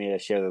social media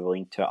share the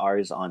link to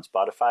ours on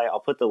Spotify.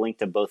 I'll put the link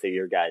to both of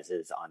your guys'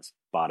 on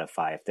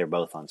Spotify if they're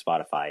both on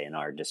Spotify in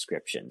our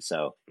description.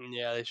 So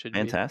Yeah, they should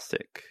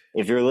Fantastic.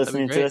 if you're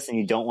listening to great. this and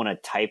you don't want to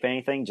type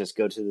anything, just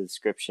go to the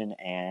description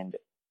and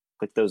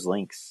click those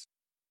links.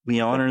 We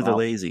honor the Well,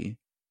 lazy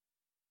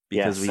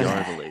because yes. we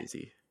are the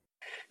lazy.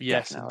 be.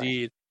 Yes, Definitely.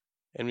 indeed.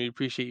 And we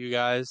appreciate you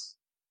guys.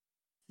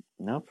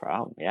 No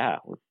problem. Yeah.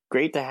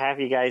 Great to have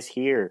you guys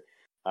here.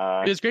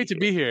 It's great to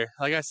be here.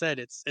 Like I said,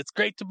 it's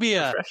great to be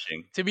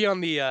Refreshing.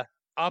 on the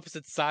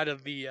opposite side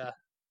of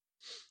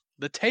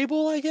the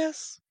table, I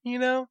guess.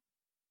 Being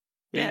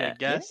Yeah. a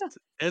guest.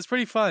 It's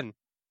pretty fun.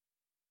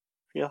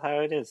 Feel how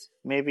it is.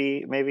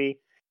 Maybe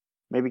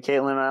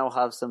Caitlin and I will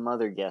have some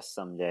other guests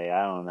someday.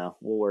 I don't know.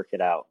 We'll work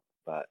it out.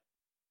 But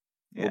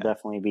we'll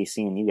definitely be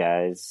seeing you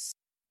guys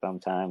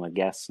sometime, I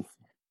guess.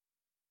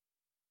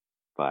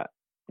 But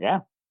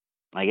yeah,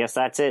 I guess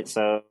that's it.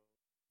 So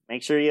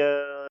make sure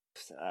you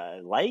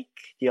if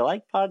you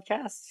like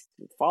podcasts,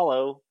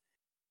 follow,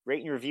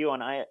 rate and review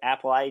on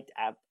Apple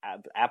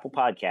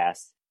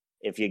Podcasts.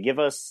 If you give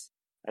us,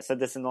 I said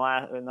this in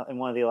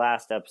one of the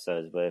last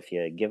episodes, but if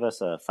you give us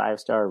a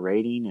 5-star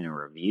rating and a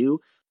review,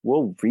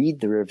 we'll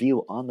read the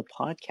review on the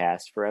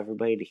podcast for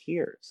everybody to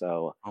hear.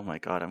 So, oh my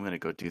God, I'm going to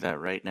go do that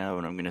right now,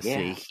 and I'm going to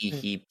say hee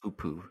hee poo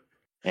poo.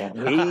 Yeah,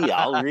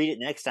 I'll read it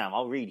next time.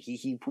 I'll read hee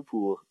hee poo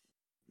poo.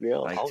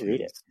 I'll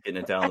read it.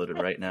 Getting it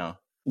downloaded right now.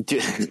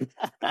 Dude.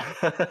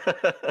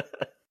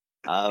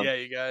 Yeah,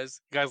 you guys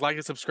like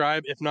and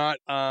subscribe. If not,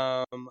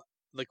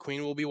 the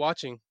Queen will be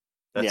watching.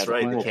 That's the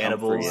right. Queen The will come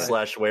for cannibals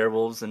you. /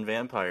 werewolves and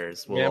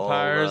vampires will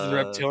Vampires all,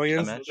 and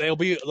reptilians. come at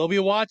They'll be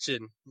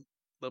watching.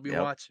 They'll be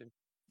Yep. watching.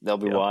 They'll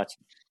be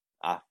watching.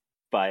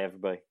 Bye,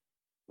 everybody.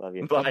 Love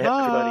you. Bye,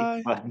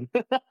 everybody. Bye.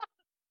 All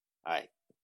right.